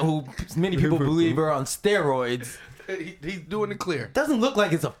 50 Cent, who many people believe are on steroids. He's doing it clear. Doesn't look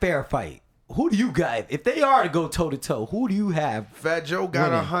like it's a fair fight. Who do you guys, if they are to go toe to toe, who do you have? Fat Joe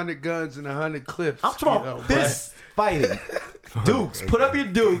got 100 guns and 100 clips. I'm talking about fist fighting. Dukes. Put up your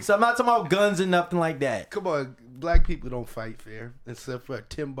dukes. I'm not talking about guns and nothing like that. Come on. Black people don't fight fair, except for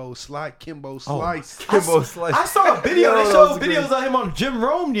Kimbo Slice. Kimbo Slice. I saw a video. They showed videos of him on Jim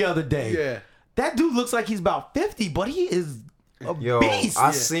Rome the other day. Yeah. That dude looks like he's about 50, but he is a beast.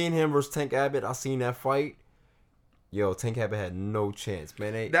 I seen him versus Tank Abbott. I seen that fight. Tank Abbott had no chance,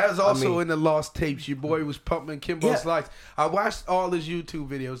 man. That was also in the lost tapes. Your boy was pumping Kimbo Slice. I watched all his YouTube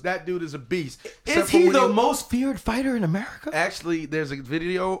videos. That dude is a beast. Is he the most feared fighter in America? Actually, there's a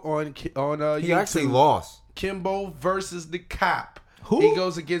video on YouTube. He actually lost. Kimbo versus the cop. Who? He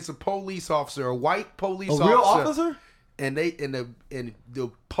goes against a police officer, a white police officer. A real officer? and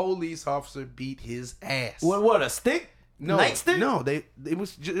the police officer beat his ass. What a stick? No, nightstick? No, it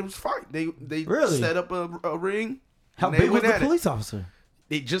was fight. They Really? set up a ring. How and they big was went the at it. police officer?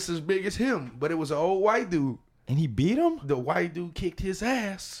 It just as big as him, but it was an old white dude. And he beat him? The white dude kicked his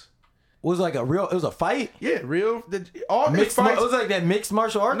ass. It was a fight? Yeah, real. All his Mixed, fights. it was like that mixed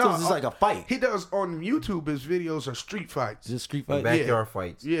martial arts? or was just like a fight? He does on YouTube. His videos are street fights. Just street fight? Backyard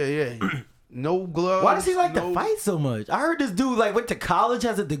fights. Yeah. No gloves. Why does he like to fight so much? I heard this dude like went to college,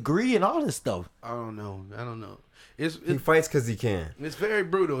 has a degree and all this stuff. I don't know. He fights because he can. It's very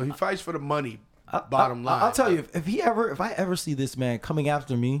brutal. He fights for the money. Bottom line. I'll tell you, if I ever see this man coming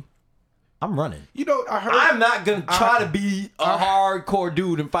after me, I'm running. You know, I heard. I'm not gonna try to be a hardcore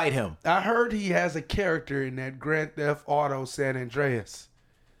dude and fight him. I heard he has a character in that Grand Theft Auto San Andreas.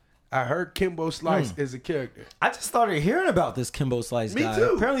 I heard Kimbo Slice is a character. I just started hearing about this Kimbo Slice Me guy.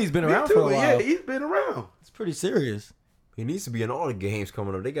 too. Apparently he's been Me around too. for a while. Yeah, he's been around. It's pretty serious. He needs to be in all the games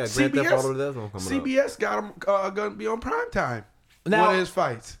coming up. They got Grand Theft Auto Death Zone coming up. CBS got him gonna be on primetime. Now- One of his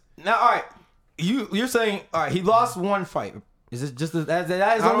fights. Now, all right, you're saying all right, he lost one fight. Is it just that his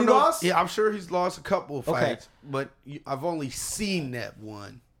I don't only know. loss? Yeah, I'm sure he's lost a couple of Okay. fights, but I've only seen that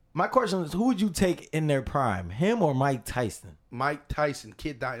one. My question is, who would you take in their prime, him or Mike Tyson? Mike Tyson,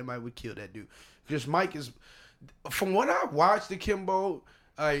 Kid Dynamite would kill that dude. Just Mike is, from what I watched the Kimbo,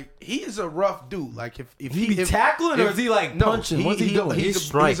 he's a rough dude. Like if He be tackling or is he like punching? What's he doing? He's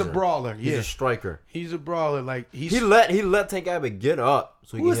a brawler. He's a striker. He's a brawler. Like He let Tank Abbott get up.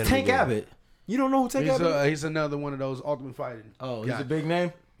 So he Who can is hit him Tank again. Abbott? You don't know who Tank Abbott is? He's another one of those Ultimate Fighting. Oh, he's guys. a big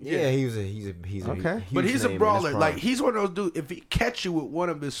name. Yeah, he's a Okay. But he's a huge name in brawler. his Like prime. he's one of those dudes. If he catch you with one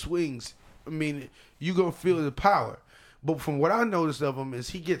of his swings, I mean, you gonna feel the power. But from what I noticed of him is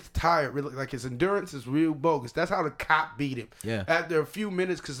he gets tired. Really, like his endurance is real bogus. That's how the cop beat him. Yeah. After a few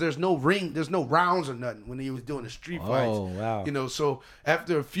minutes, because there's no rounds or nothing when he was doing the street fights. Oh, wow. You know, so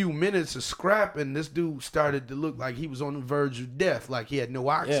after a few minutes of scrapping, this dude started to look like he was on the verge of death. Like he had no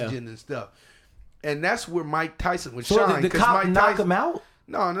oxygen and stuff. And that's where Mike Tyson would So shine. did the 'cause cop Mike knock Tyson- him out?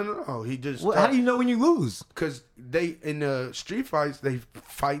 No. He just How do you know when you lose? because they in the street fights they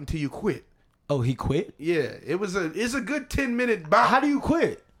fight until you quit. Oh, he quit. Yeah, it's a good 10-minute bout. How do you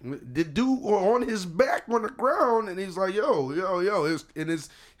quit? The dude on his back on the ground and he's like, yo.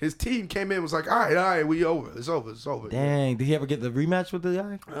 His team came in and was like, all right, we over. It's over. Dang, did he ever get the rematch with the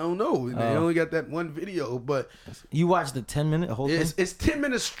guy? I don't know. They only got that one video, but You watched the 10-minute whole thing? it's 10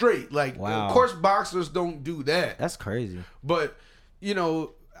 minutes straight. Like, Wow. of course, boxers don't do that. That's crazy. But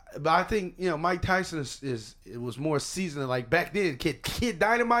but I think Mike Tyson it was more seasoned. Like back then, Kid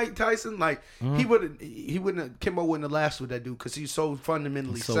Dynamite Tyson, like he wouldn't Kimbo wouldn't have lasted with that dude because he's so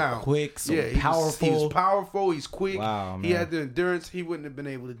fundamentally He's so sound, quick, so he powerful. was powerful. He's quick. Wow, he man. had the endurance. He wouldn't have been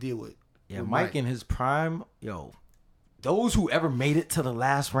able to deal with. Yeah, with Mike in his prime, those who ever made it to the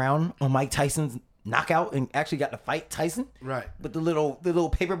last round on Mike Tyson's knockout and actually got to fight Tyson, Right. But the little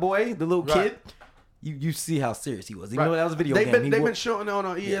paper boy, the little Right. kid, you see how serious he was. Even though that was a video They've game. been showing on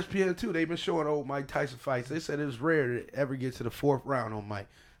ESPN too. They've been showing old Mike Tyson fights. They said it was rare to ever get to the 4th round on Mike.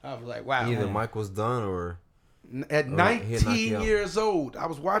 I was like, wow. Either man. Mike was done or At he'll knock you 19 out. years old, I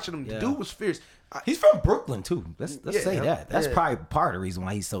was watching him. The Yeah. dude was fierce. He's from Brooklyn too. Let's say Yeah, that. That's yeah. probably part of the reason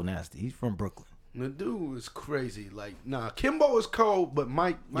why he's so nasty. He's from Brooklyn. The dude is crazy. Like, Kimbo is cold, but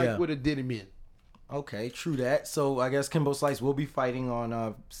Mike Yeah. would have did him in. Okay, true that. So I guess Kimbo Slice will be fighting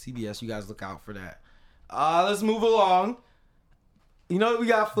on CBS. You guys look out for that. Let's move along. We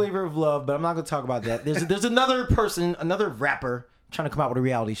got Flavor of Love, but I'm not gonna talk about that. There's another person, another rapper trying to come out with a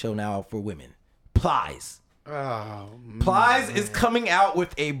reality show now for women. Plies. Oh, Plies is coming out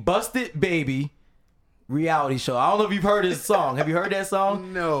with a Busted Baby reality show. I don't know if you've heard his song. Have you heard that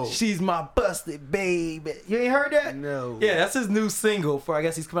song? No. She's my busted baby. You ain't heard that? No. Yeah, that's his new single for, I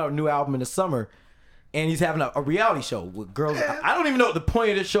guess he's coming out with a new album in the summer. And he's having a reality show with girls. I don't even know what the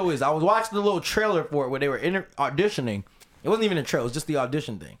point of the show is. I was watching the little trailer for it where they were auditioning. It wasn't even a trailer. It was just the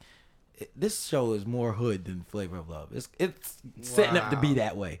audition thing. This show is more hood than Flavor of Love. It's setting up to be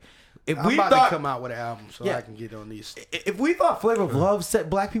that way. If I'm we about thought to come out with an album so Yeah. I can get on these. if we thought Flavor of Love set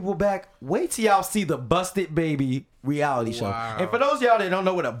black people back, wait till y'all see the Busted Baby reality show. Wow. And for those of y'all that don't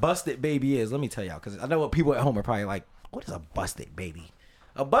know what a Busted Baby is, let me tell y'all, because I know what people at home are probably like, what is a Busted Baby?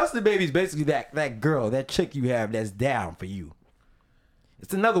 A Busted Baby is basically that girl, that chick you have that's down for you.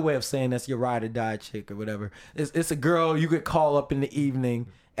 It's another way of saying that's your ride or die chick or whatever. It's a girl you could call up in the evening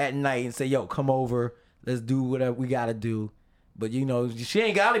at night and say, yo, come over. Let's do whatever we got to do. But, she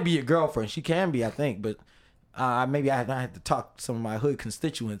ain't got to be your girlfriend. She can be, I think. But maybe I have to talk to some of my hood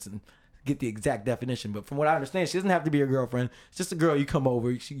constituents and get the exact definition. But from what I understand, she doesn't have to be your girlfriend. It's just a girl you come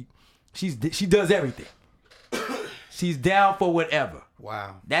over. She does everything. She's down for whatever.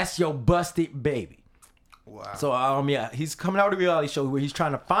 Wow. That's your busted baby. Wow. So yeah, he's coming out with a reality show where he's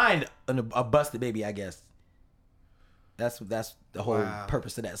trying to find a busted baby, I guess. That's the whole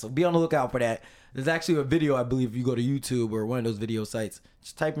purpose of that. So be on the lookout for that. There's actually a video, I believe, if you go to YouTube or one of those video sites,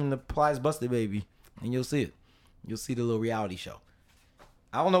 just type in the Plies Busted Baby and you'll see it. You'll see the little reality show.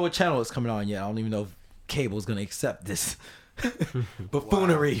 I don't know what channel it's coming on yet. I don't even know if cable's gonna accept this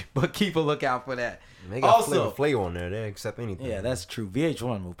buffoonery, but keep a lookout for that. They got also Flavor on there. They accept anything. Yeah, that's true.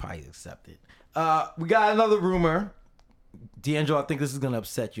 VH1 will probably accept it. We got another rumor. D'Angelo, I think this is gonna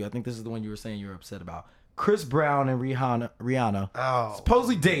upset you. I think this is the one you were saying you were upset about. Chris Brown and Rihanna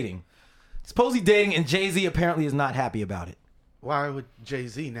supposedly dating. Supposedly dating, and Jay-Z apparently is not happy about it. Why would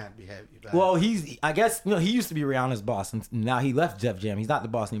Jay-Z not be happy about Well, I guess, he used to be Rihanna's boss, and now he left Def Jam. He's not the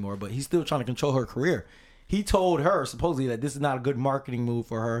boss anymore, but he's still trying to control her career. He told her, supposedly, that this is not a good marketing move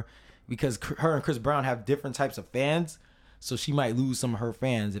for her because her and Chris Brown have different types of fans, so she might lose some of her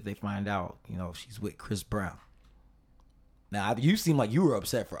fans if they find out, she's with Chris Brown. Now, you seem like you were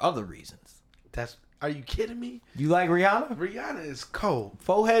upset for other reasons. Are you kidding me? You like Rihanna? Rihanna is cold.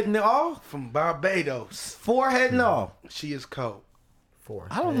 Forehead and all? From Barbados. Forehead and all. She is cold.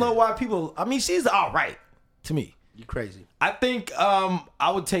 I don't know why people... she's all right to me. You crazy. I think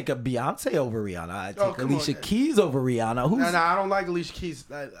I would take a Beyonce over Rihanna. I'd take Alicia Keys over Rihanna. No, I don't like Alicia Keys.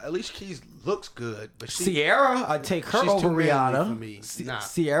 Alicia Keys looks good, but Sierra, I'd take her over Rihanna. For me. Nah.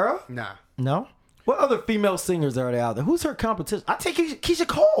 Sierra? Nah. No? What other female singers are there out there? Who's her competition? I take Keisha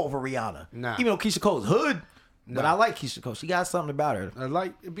Cole over Rihanna. Nah. Even though Keisha Cole's hood. Nah. But I like Keisha Cole. She got something about her. I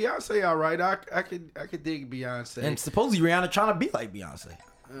like Beyonce, all right. I could dig Beyonce. And supposedly Rihanna trying to be like Beyonce.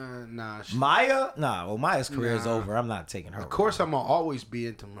 Nah. Maya? Nah. Well, Maya's career is over. I'm not taking her. Of course, I'm going to always be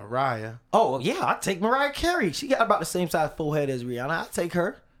into Mariah. Oh, yeah. I'd take Mariah Carey. She got about the same size forehead as Rihanna. I'd take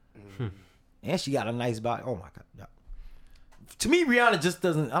her. And she got a nice body. Oh, my God. Yeah. To me, Rihanna just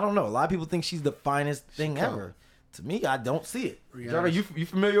doesn't... I don't know. A lot of people think she's the finest thing ever. To me, I don't see it. Trevor, you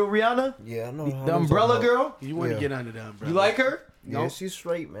familiar with Rihanna? Yeah, I know. The Umbrella Girl? You want to get under the umbrella. You like her? Yeah, she's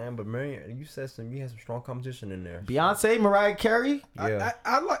straight, man. But Mariah, you had some strong competition in there. Beyonce, Mariah Carey? Yeah.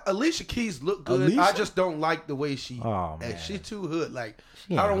 I like Alicia Keys look good. Alicia? I just don't like the way she... Oh, man. She's too hood. Like,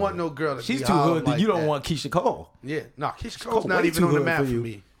 I don't want no girl to She's be too hood. Like you don't that. want Keisha Cole. Yeah. No, Keisha Cole's not even on the map for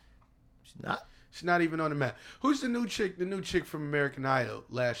me. She's not? She's not even on the map. Who's the new chick? The new chick from American Idol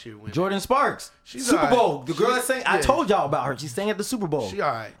last year winning. Jordan Sparks. She's Super Bowl. Right. The girl that sang. Yeah. I told y'all about her. She's sang at the Super Bowl. She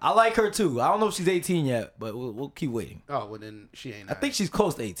all right. I like her too. I don't know if she's 18 yet, but we'll keep waiting. Oh well, then she ain't. I think she's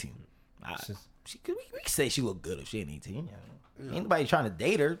close to 18. We can say she look good if she ain't 18. Yeah. Ain't nobody trying to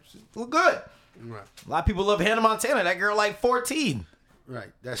date her. She look good. Right. A lot of people love Hannah Montana. That girl like 14. Right.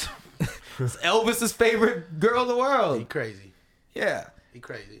 That's Elvis's favorite girl in the world. He crazy. Yeah. He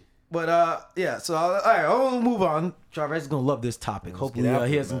crazy. But yeah, so all right, I'll move on. Jarvis is gonna love this topic. Hopefully,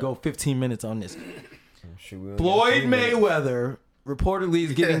 he doesn't go 15 minutes on this. Floyd Mayweather reportedly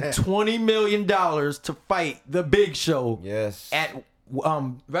is getting $20 million to fight the Big Show. Yes. At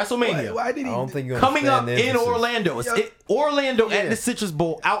WrestleMania. Why did he? I don't think you coming up in Orlando. It's Orlando at the Citrus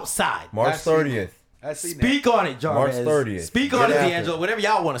Bowl outside. March 30th. Speak on it, Jarvis. March 30th. Speak on it, D'Angelo. Whatever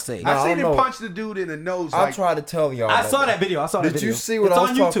y'all want to say. I seen him punch the dude in the nose. I tried to tell y'all. I saw that video. Did you see what I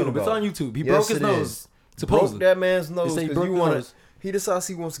was talking about? It's on YouTube. He broke his nose. Broke that man's nose because he decides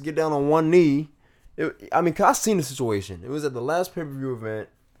he wants to get down on one knee. Cause I seen the situation. It was at the last pay-per-view event,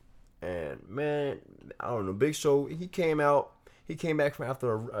 and man, I don't know. Big Show. He came back from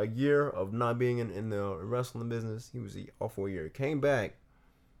after a year of not being in the wrestling business. He was off for a year. Came back.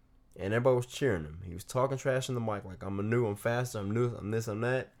 And everybody was cheering him. He was talking trash in the mic like, I'm faster, I'm new, I'm this, I'm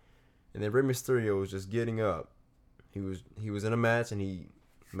that. And then Rey Mysterio was just getting up. He was in a match and he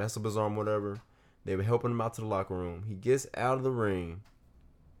messed up his arm, whatever. They were helping him out to the locker room. He gets out of the ring,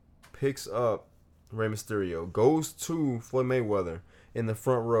 picks up Rey Mysterio, goes to Floyd Mayweather in the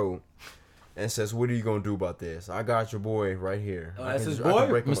front row, and says, "What are you gonna do about this? I got your boy right here." Oh, that's his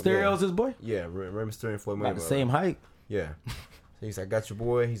boy? Mysterio's his boy? Yeah, Rey Mysterio and Floyd Mayweather. About the same height? Yeah. He's like, "I got your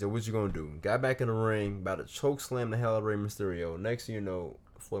boy." He said, "What you gonna do?" Got back in the ring, about to choke slam the hell out of Rey Mysterio. Next thing you know,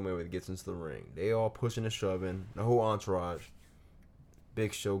 Floyd Mayweather gets into the ring. They all pushing and shoving, the whole entourage.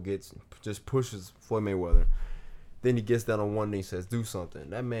 Big Show just pushes Floyd Mayweather. Then he gets down on one knee and says, "Do something."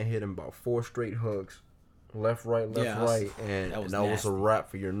 That man hit him about 4 straight hooks. Left, right, and that was a wrap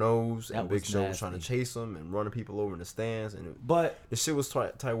for your nose. And Big Show was trying to chase him and running people over in the stands, but the shit was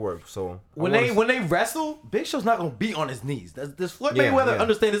tight work. So when they wrestle, Big Show's not gonna be on his knees. Does Floyd Mayweather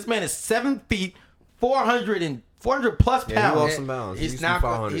understand this man is 7 feet, 450 400 plus pounds. Yeah, he lost some pounds. He's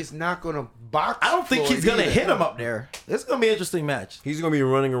not going to box. I don't think he's going to hit him up there. It's going to be an interesting match. He's going to be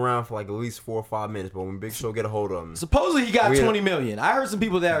running around for like at least 4 or 5 minutes, but when Big Show get a hold of him. Supposedly he got 20 million. I heard some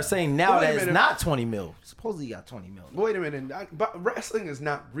people that are saying now that it's not 20 mil. Supposedly he got 20 million. Wait a minute. But wrestling is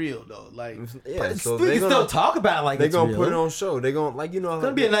not real, though. Like, yeah, so we can still talk about it like it's real. They're going to put it on show. They're going to, like, you know. It's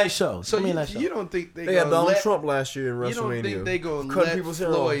going to be a nice show. So you don't think they had Donald Trump last year in WrestleMania. You don't think they're going to let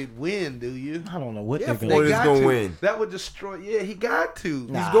Floyd win, do you? I don't know what they're going to do. Floyd is going to win. That would destroy. Yeah, he got to.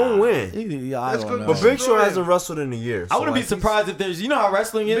 He's going to win. Yeah, I don't know. But Big Show hasn't wrestled in a year. I wouldn't be surprised if there's, you know how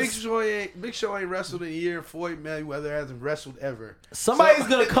wrestling is? Big Show ain't wrestled in a year. Floyd Mayweather hasn't wrestled ever. Somebody's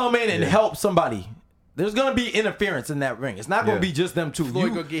going to come in and help somebody. There's going to be interference in that ring. It's not going to be just them two.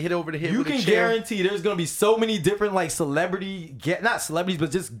 Floyd going to get hit over the head with a chair. You can guarantee there's going to be so many different like not celebrities,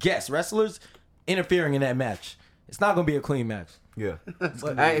 but just guest wrestlers interfering in that match. It's not going to be a clean match. Yeah.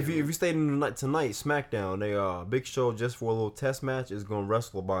 If you stayed in tonight, SmackDown, they Big Show just for a little test match is going to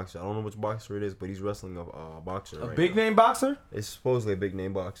wrestle a boxer. I don't know which boxer it is, but he's wrestling a boxer. A big name boxer? It's supposedly a big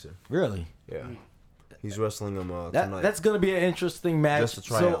name boxer. Really? Yeah. He's wrestling him tonight. That's going to be an interesting match. Just to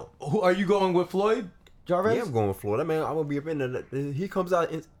try out. Who are you going with, Floyd? Jarvis? Yeah, I'm going with Floyd. I mean, I'm gonna be up in there. He comes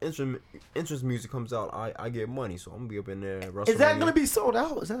out, entrance music comes out. I get money, so I'm gonna be up in there. Is that gonna be sold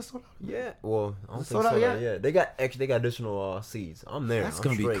out? Is that sold out? Yeah. Well, I don't think sold out yet. Yeah, they got additional seats. I'm there. That's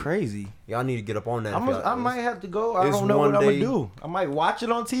gonna be crazy. Y'all need to get up on that. I might have to go. I don't know what I'm gonna do. I might watch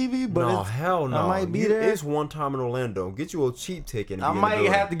it on TV, but hell no. I might be there. It's one time in Orlando. Get you a cheap ticket. And I might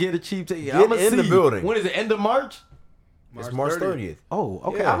have to get a cheap ticket. Get in the building. When is it? End of March? It's March 30th. Oh,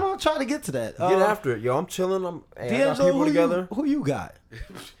 okay. Yeah. I'm gonna try to get to that. Get after it, yo. I'm chilling. I got people together. Who you got?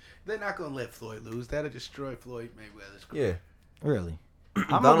 They're not gonna let Floyd lose. That'll destroy Floyd Mayweather's career. Yeah, really.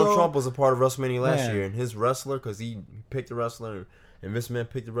 Donald Trump was a part of WrestleMania last year, and his wrestler, because he picked a wrestler, and Vince McMahon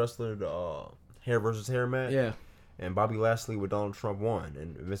picked a wrestler, the hair versus hair match. Yeah. And Bobby Lashley with Donald Trump won,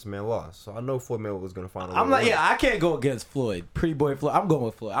 and Vince McMahon lost. So I know Floyd Mayweather was gonna find a way. I'm like, I can't go against Floyd. Pretty boy Floyd. I'm going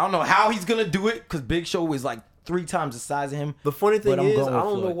with Floyd. I don't know how he's gonna do it because Big Show is like 3 times the size of him. The funny thing is, I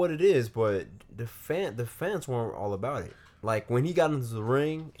don't know what it is, but the fans weren't all about it. Like when he got into the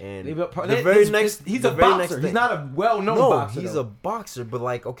ring, and he's a boxer. He's not a well-known boxer. No, he's a boxer, but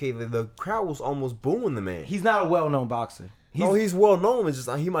like, okay, the crowd was almost booing the man. He's not a well-known boxer. He's well-known. It's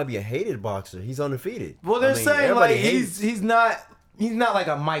just he might be a hated boxer. He's undefeated. Well, they're saying like he's not like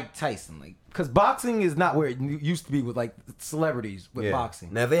a Mike Tyson, like. Because boxing is not where it used to be with like celebrities with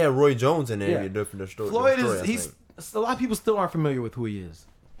boxing. Now if they had Roy Jones in there, it'd be a different story. Floyd a lot of people still aren't familiar with who he is.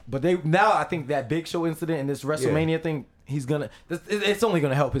 But I think that Big Show incident and this WrestleMania thing, it's only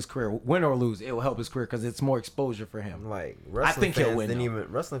gonna help his career, win or lose. It will help his career because it's more exposure for him. Like wrestling fans didn't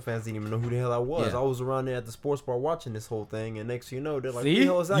even know who the hell I was. Yeah. I was around there at the sports bar watching this whole thing, and next thing you know, they're like, "See, who the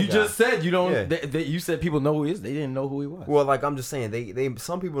hell is that guy?" You just said you don't. Yeah. You said people know who he is. They didn't know who he was. Well, like I'm just saying, they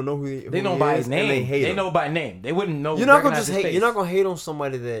some people know who he is. They know by his name. They hate him. Know by name. They wouldn't know. You're not gonna just hate. You're not gonna hate on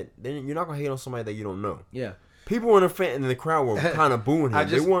somebody that. You're not gonna hate on somebody that you don't know. Yeah. People were in the crowd were kind of booing him.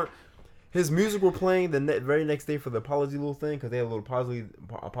 They weren't. His music were playing the very next day for the apology little thing because they had a little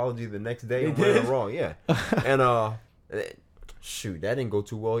apology the next day. They did? Raw, yeah. And shoot, that didn't go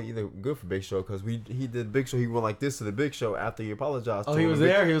too well either. Good for Big Show because he did Big Show. He went like this to the Big Show after he apologized. Oh, he was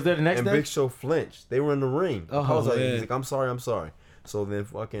there. He was there the next day. And Big Show flinched. They were in the ring. He's like, I'm sorry. So then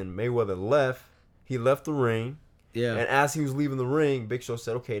fucking Mayweather left. He left the ring. Yeah. And as he was leaving the ring, Big Show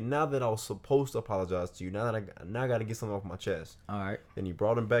said, "Okay, now that I was supposed to apologize to you, now I got to get something off my chest." All right. Then he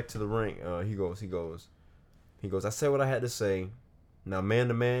brought him back to the ring. He goes. I said what I had to say. Now, man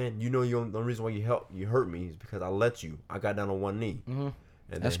to man, you know the reason why you hurt me is because I let you. I got down on one knee. Mm-hmm.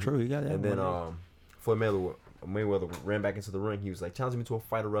 And that's true. He got that. And then Floyd Mayweather ran back into the ring. He was like, "Challenge me to a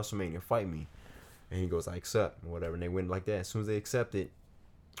fight at WrestleMania. Fight me." And he goes, "I accept," or whatever. And they went like that. As soon as they accepted,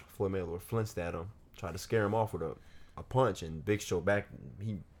 Floyd Mayweather flinched at him. Tried to scare him off with a punch, and Big Show back.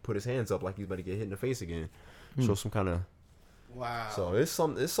 He put his hands up like he's about to get hit in the face again. Show some kind of wow. So it's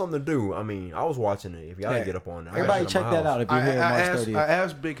something to do. I mean, I was watching it. If y'all didn't get up on it, everybody check that out. If you're here March 30th. I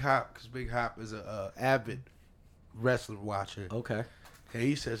asked Big Hop because Big Hop is a avid wrestling watcher. Okay. And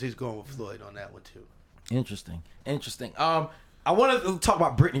he says he's going with Floyd on that one too. Interesting. I want to talk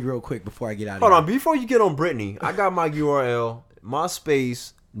about Britney real quick before I get out of here. Hold on, before you get on Britney, I got my URL,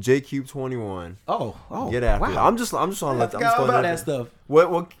 MySpace, JCube21. Oh, get after it. I'm just on. I forgot about that stuff.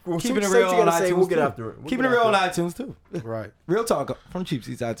 What keeping it real on iTunes. We'll get after it. Keeping it real on iTunes too. Right. Real talk from Cheap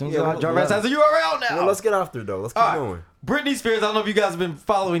Seats iTunes. Yeah, Jarvis has a URL now. Well, let's get after it though. Let's keep going. Britney Spears. I don't know if you guys have been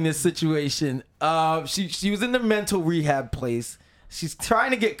following this situation. She was in the mental rehab place. She's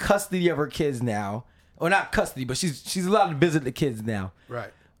trying to get custody of her kids now, or not custody, but she's allowed to visit the kids now.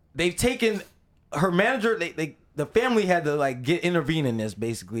 Right. They've taken her manager. They the family had to like intervene in this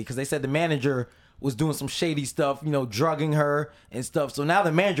basically because they said the manager was doing some shady stuff, drugging her and stuff. So now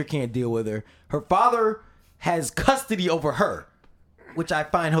the manager can't deal with her. Her father has custody over her, which I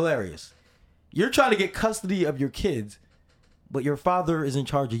find hilarious. You're trying to get custody of your kids, but your father is in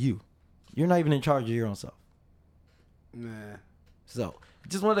charge of you. You're not even in charge of your own self. Nah. So,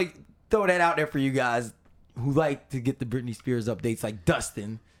 just want to throw that out there for you guys who like to get the Britney Spears updates like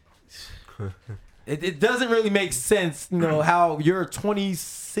Dustin. It doesn't really make sense, how you're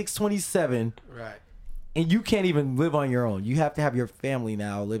 26, 27. Right. And you can't even live on your own. You have to have your family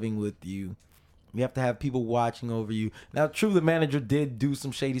now living with you. You have to have people watching over you. Now, true, the manager did do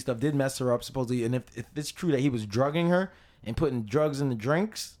some shady stuff, did mess her up, supposedly. And if it's true that he was drugging her and putting drugs in the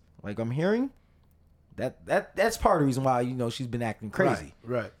drinks, like I'm hearing, that's part of the reason why, she's been acting crazy.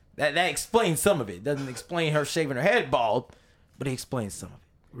 Right. That explains some of it. Doesn't explain her shaving her head bald, but it explains some of it.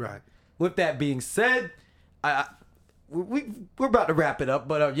 Right. With that being said, we're about to wrap it up.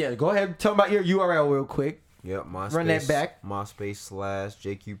 But yeah, go ahead and tell about your URL real quick. Yep, MySpace. Run that back.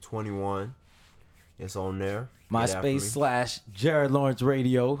 MySpace/JCube21. It's on there. MySpace/Jared Lawrence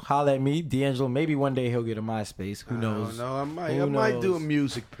Radio. Holla at me, D'Angelo. Maybe one day he'll get a MySpace. Who knows? No, I might do a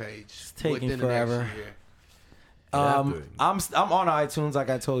music page. It's taking forever. I'm on iTunes, like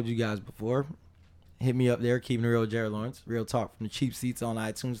I told you guys before. Hit me up there, Keeping It Real, Jared Lawrence. Real talk from the cheap seats on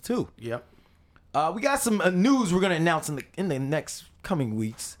iTunes too. Yep. We got some news we're gonna announce in the next coming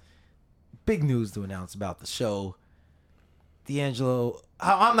weeks. Big news to announce about the show. D'Angelo,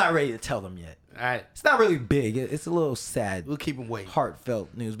 I'm not ready to tell them yet. All right. It's not really big. It's a little sad. We'll keep them waiting.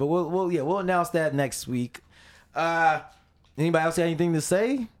 Heartfelt news, but we'll announce that next week. Anybody else got anything to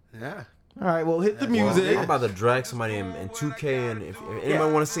say? Yeah. All right, well, hit the music. I'm about to drag somebody in 2K, and if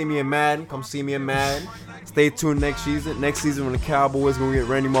anybody want to see me in Madden, come see me in Madden. Stay tuned next season. Next season when the Cowboys gonna get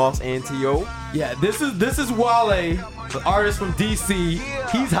Randy Moss and T.O. Yeah, this is Wale, the artist from DC.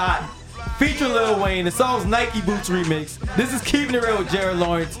 He's hot. Feature Lil Wayne. The song's Nike Boots remix. This is Keeping It Real with Jared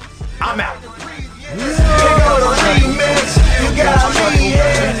Lawrence. I'm out.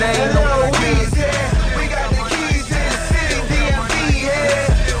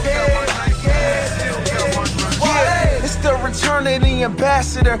 The return of the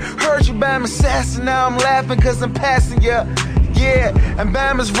ambassador. Heard you Bam assassin, now I'm laughing cause I'm passing ya. Yeah, and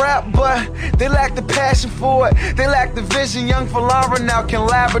Bama's rap, but they lack the passion for it. They lack the vision. Young Falara now can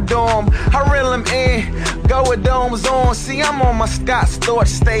labrador 'em. I reel 'em in, go with domes on. See, I'm on my Scott Storch,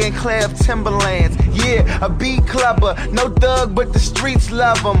 stay in Clav Timberlands. Yeah, a beat clubber, no thug, but the streets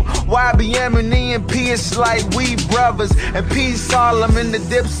love 'em. YBM and EMP, it's like we brothers. And Peace Harlem in the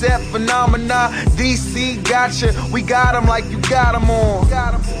Dipset phenomena. DC gotcha, we got 'em like you got 'em on.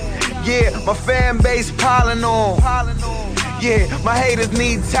 Yeah, my fan base piling on. Yeah, my haters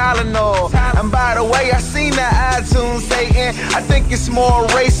need Tylenol. And by the way, I seen that iTunes hating. I think it's more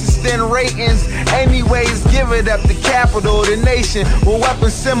racist than ratings. Anyways, give it up the capital, the nation. With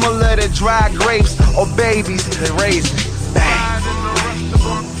weapons similar to dry grapes or babies and raisins. Bang.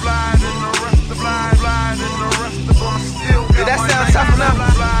 Did that sound tough enough?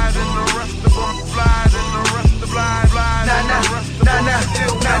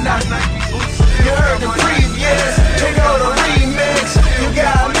 Nah. You heard the previous, here go the remix. You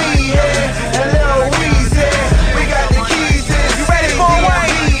got me here, and Lil Weezy here. We got the keys in. You ready for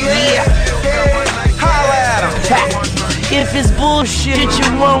Wayne? Yeah. Holla at 'em. If it's bullshit,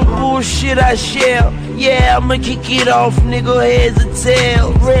 you want bullshit, I share. Yeah, I'ma kick it off, nigga, heads and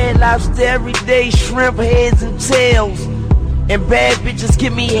tails. Red Lobster every day, shrimp heads and tails. And bad bitches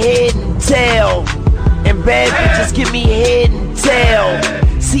give me head and tail. And bad bitches give me head and tail.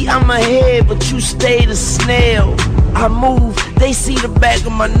 See, I'm ahead, but you stay the snail. I move, they see the back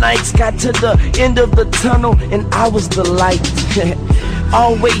of my nights. Got to the end of the tunnel, and I was the light.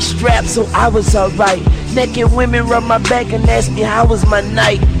 Always strapped, so I was alright. Naked women rub my back and ask me how was my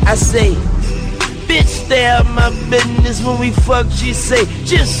night. I say, bitch, stay out my business. When we fuck, she say,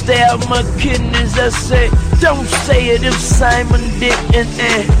 just stay out my kidneys. I say, don't say it if Simon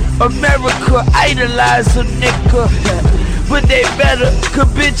didn't. America idolize a nigga. But they better, cause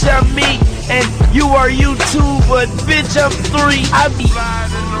bitch I'm me, and you are you too, but bitch I'm 3. I be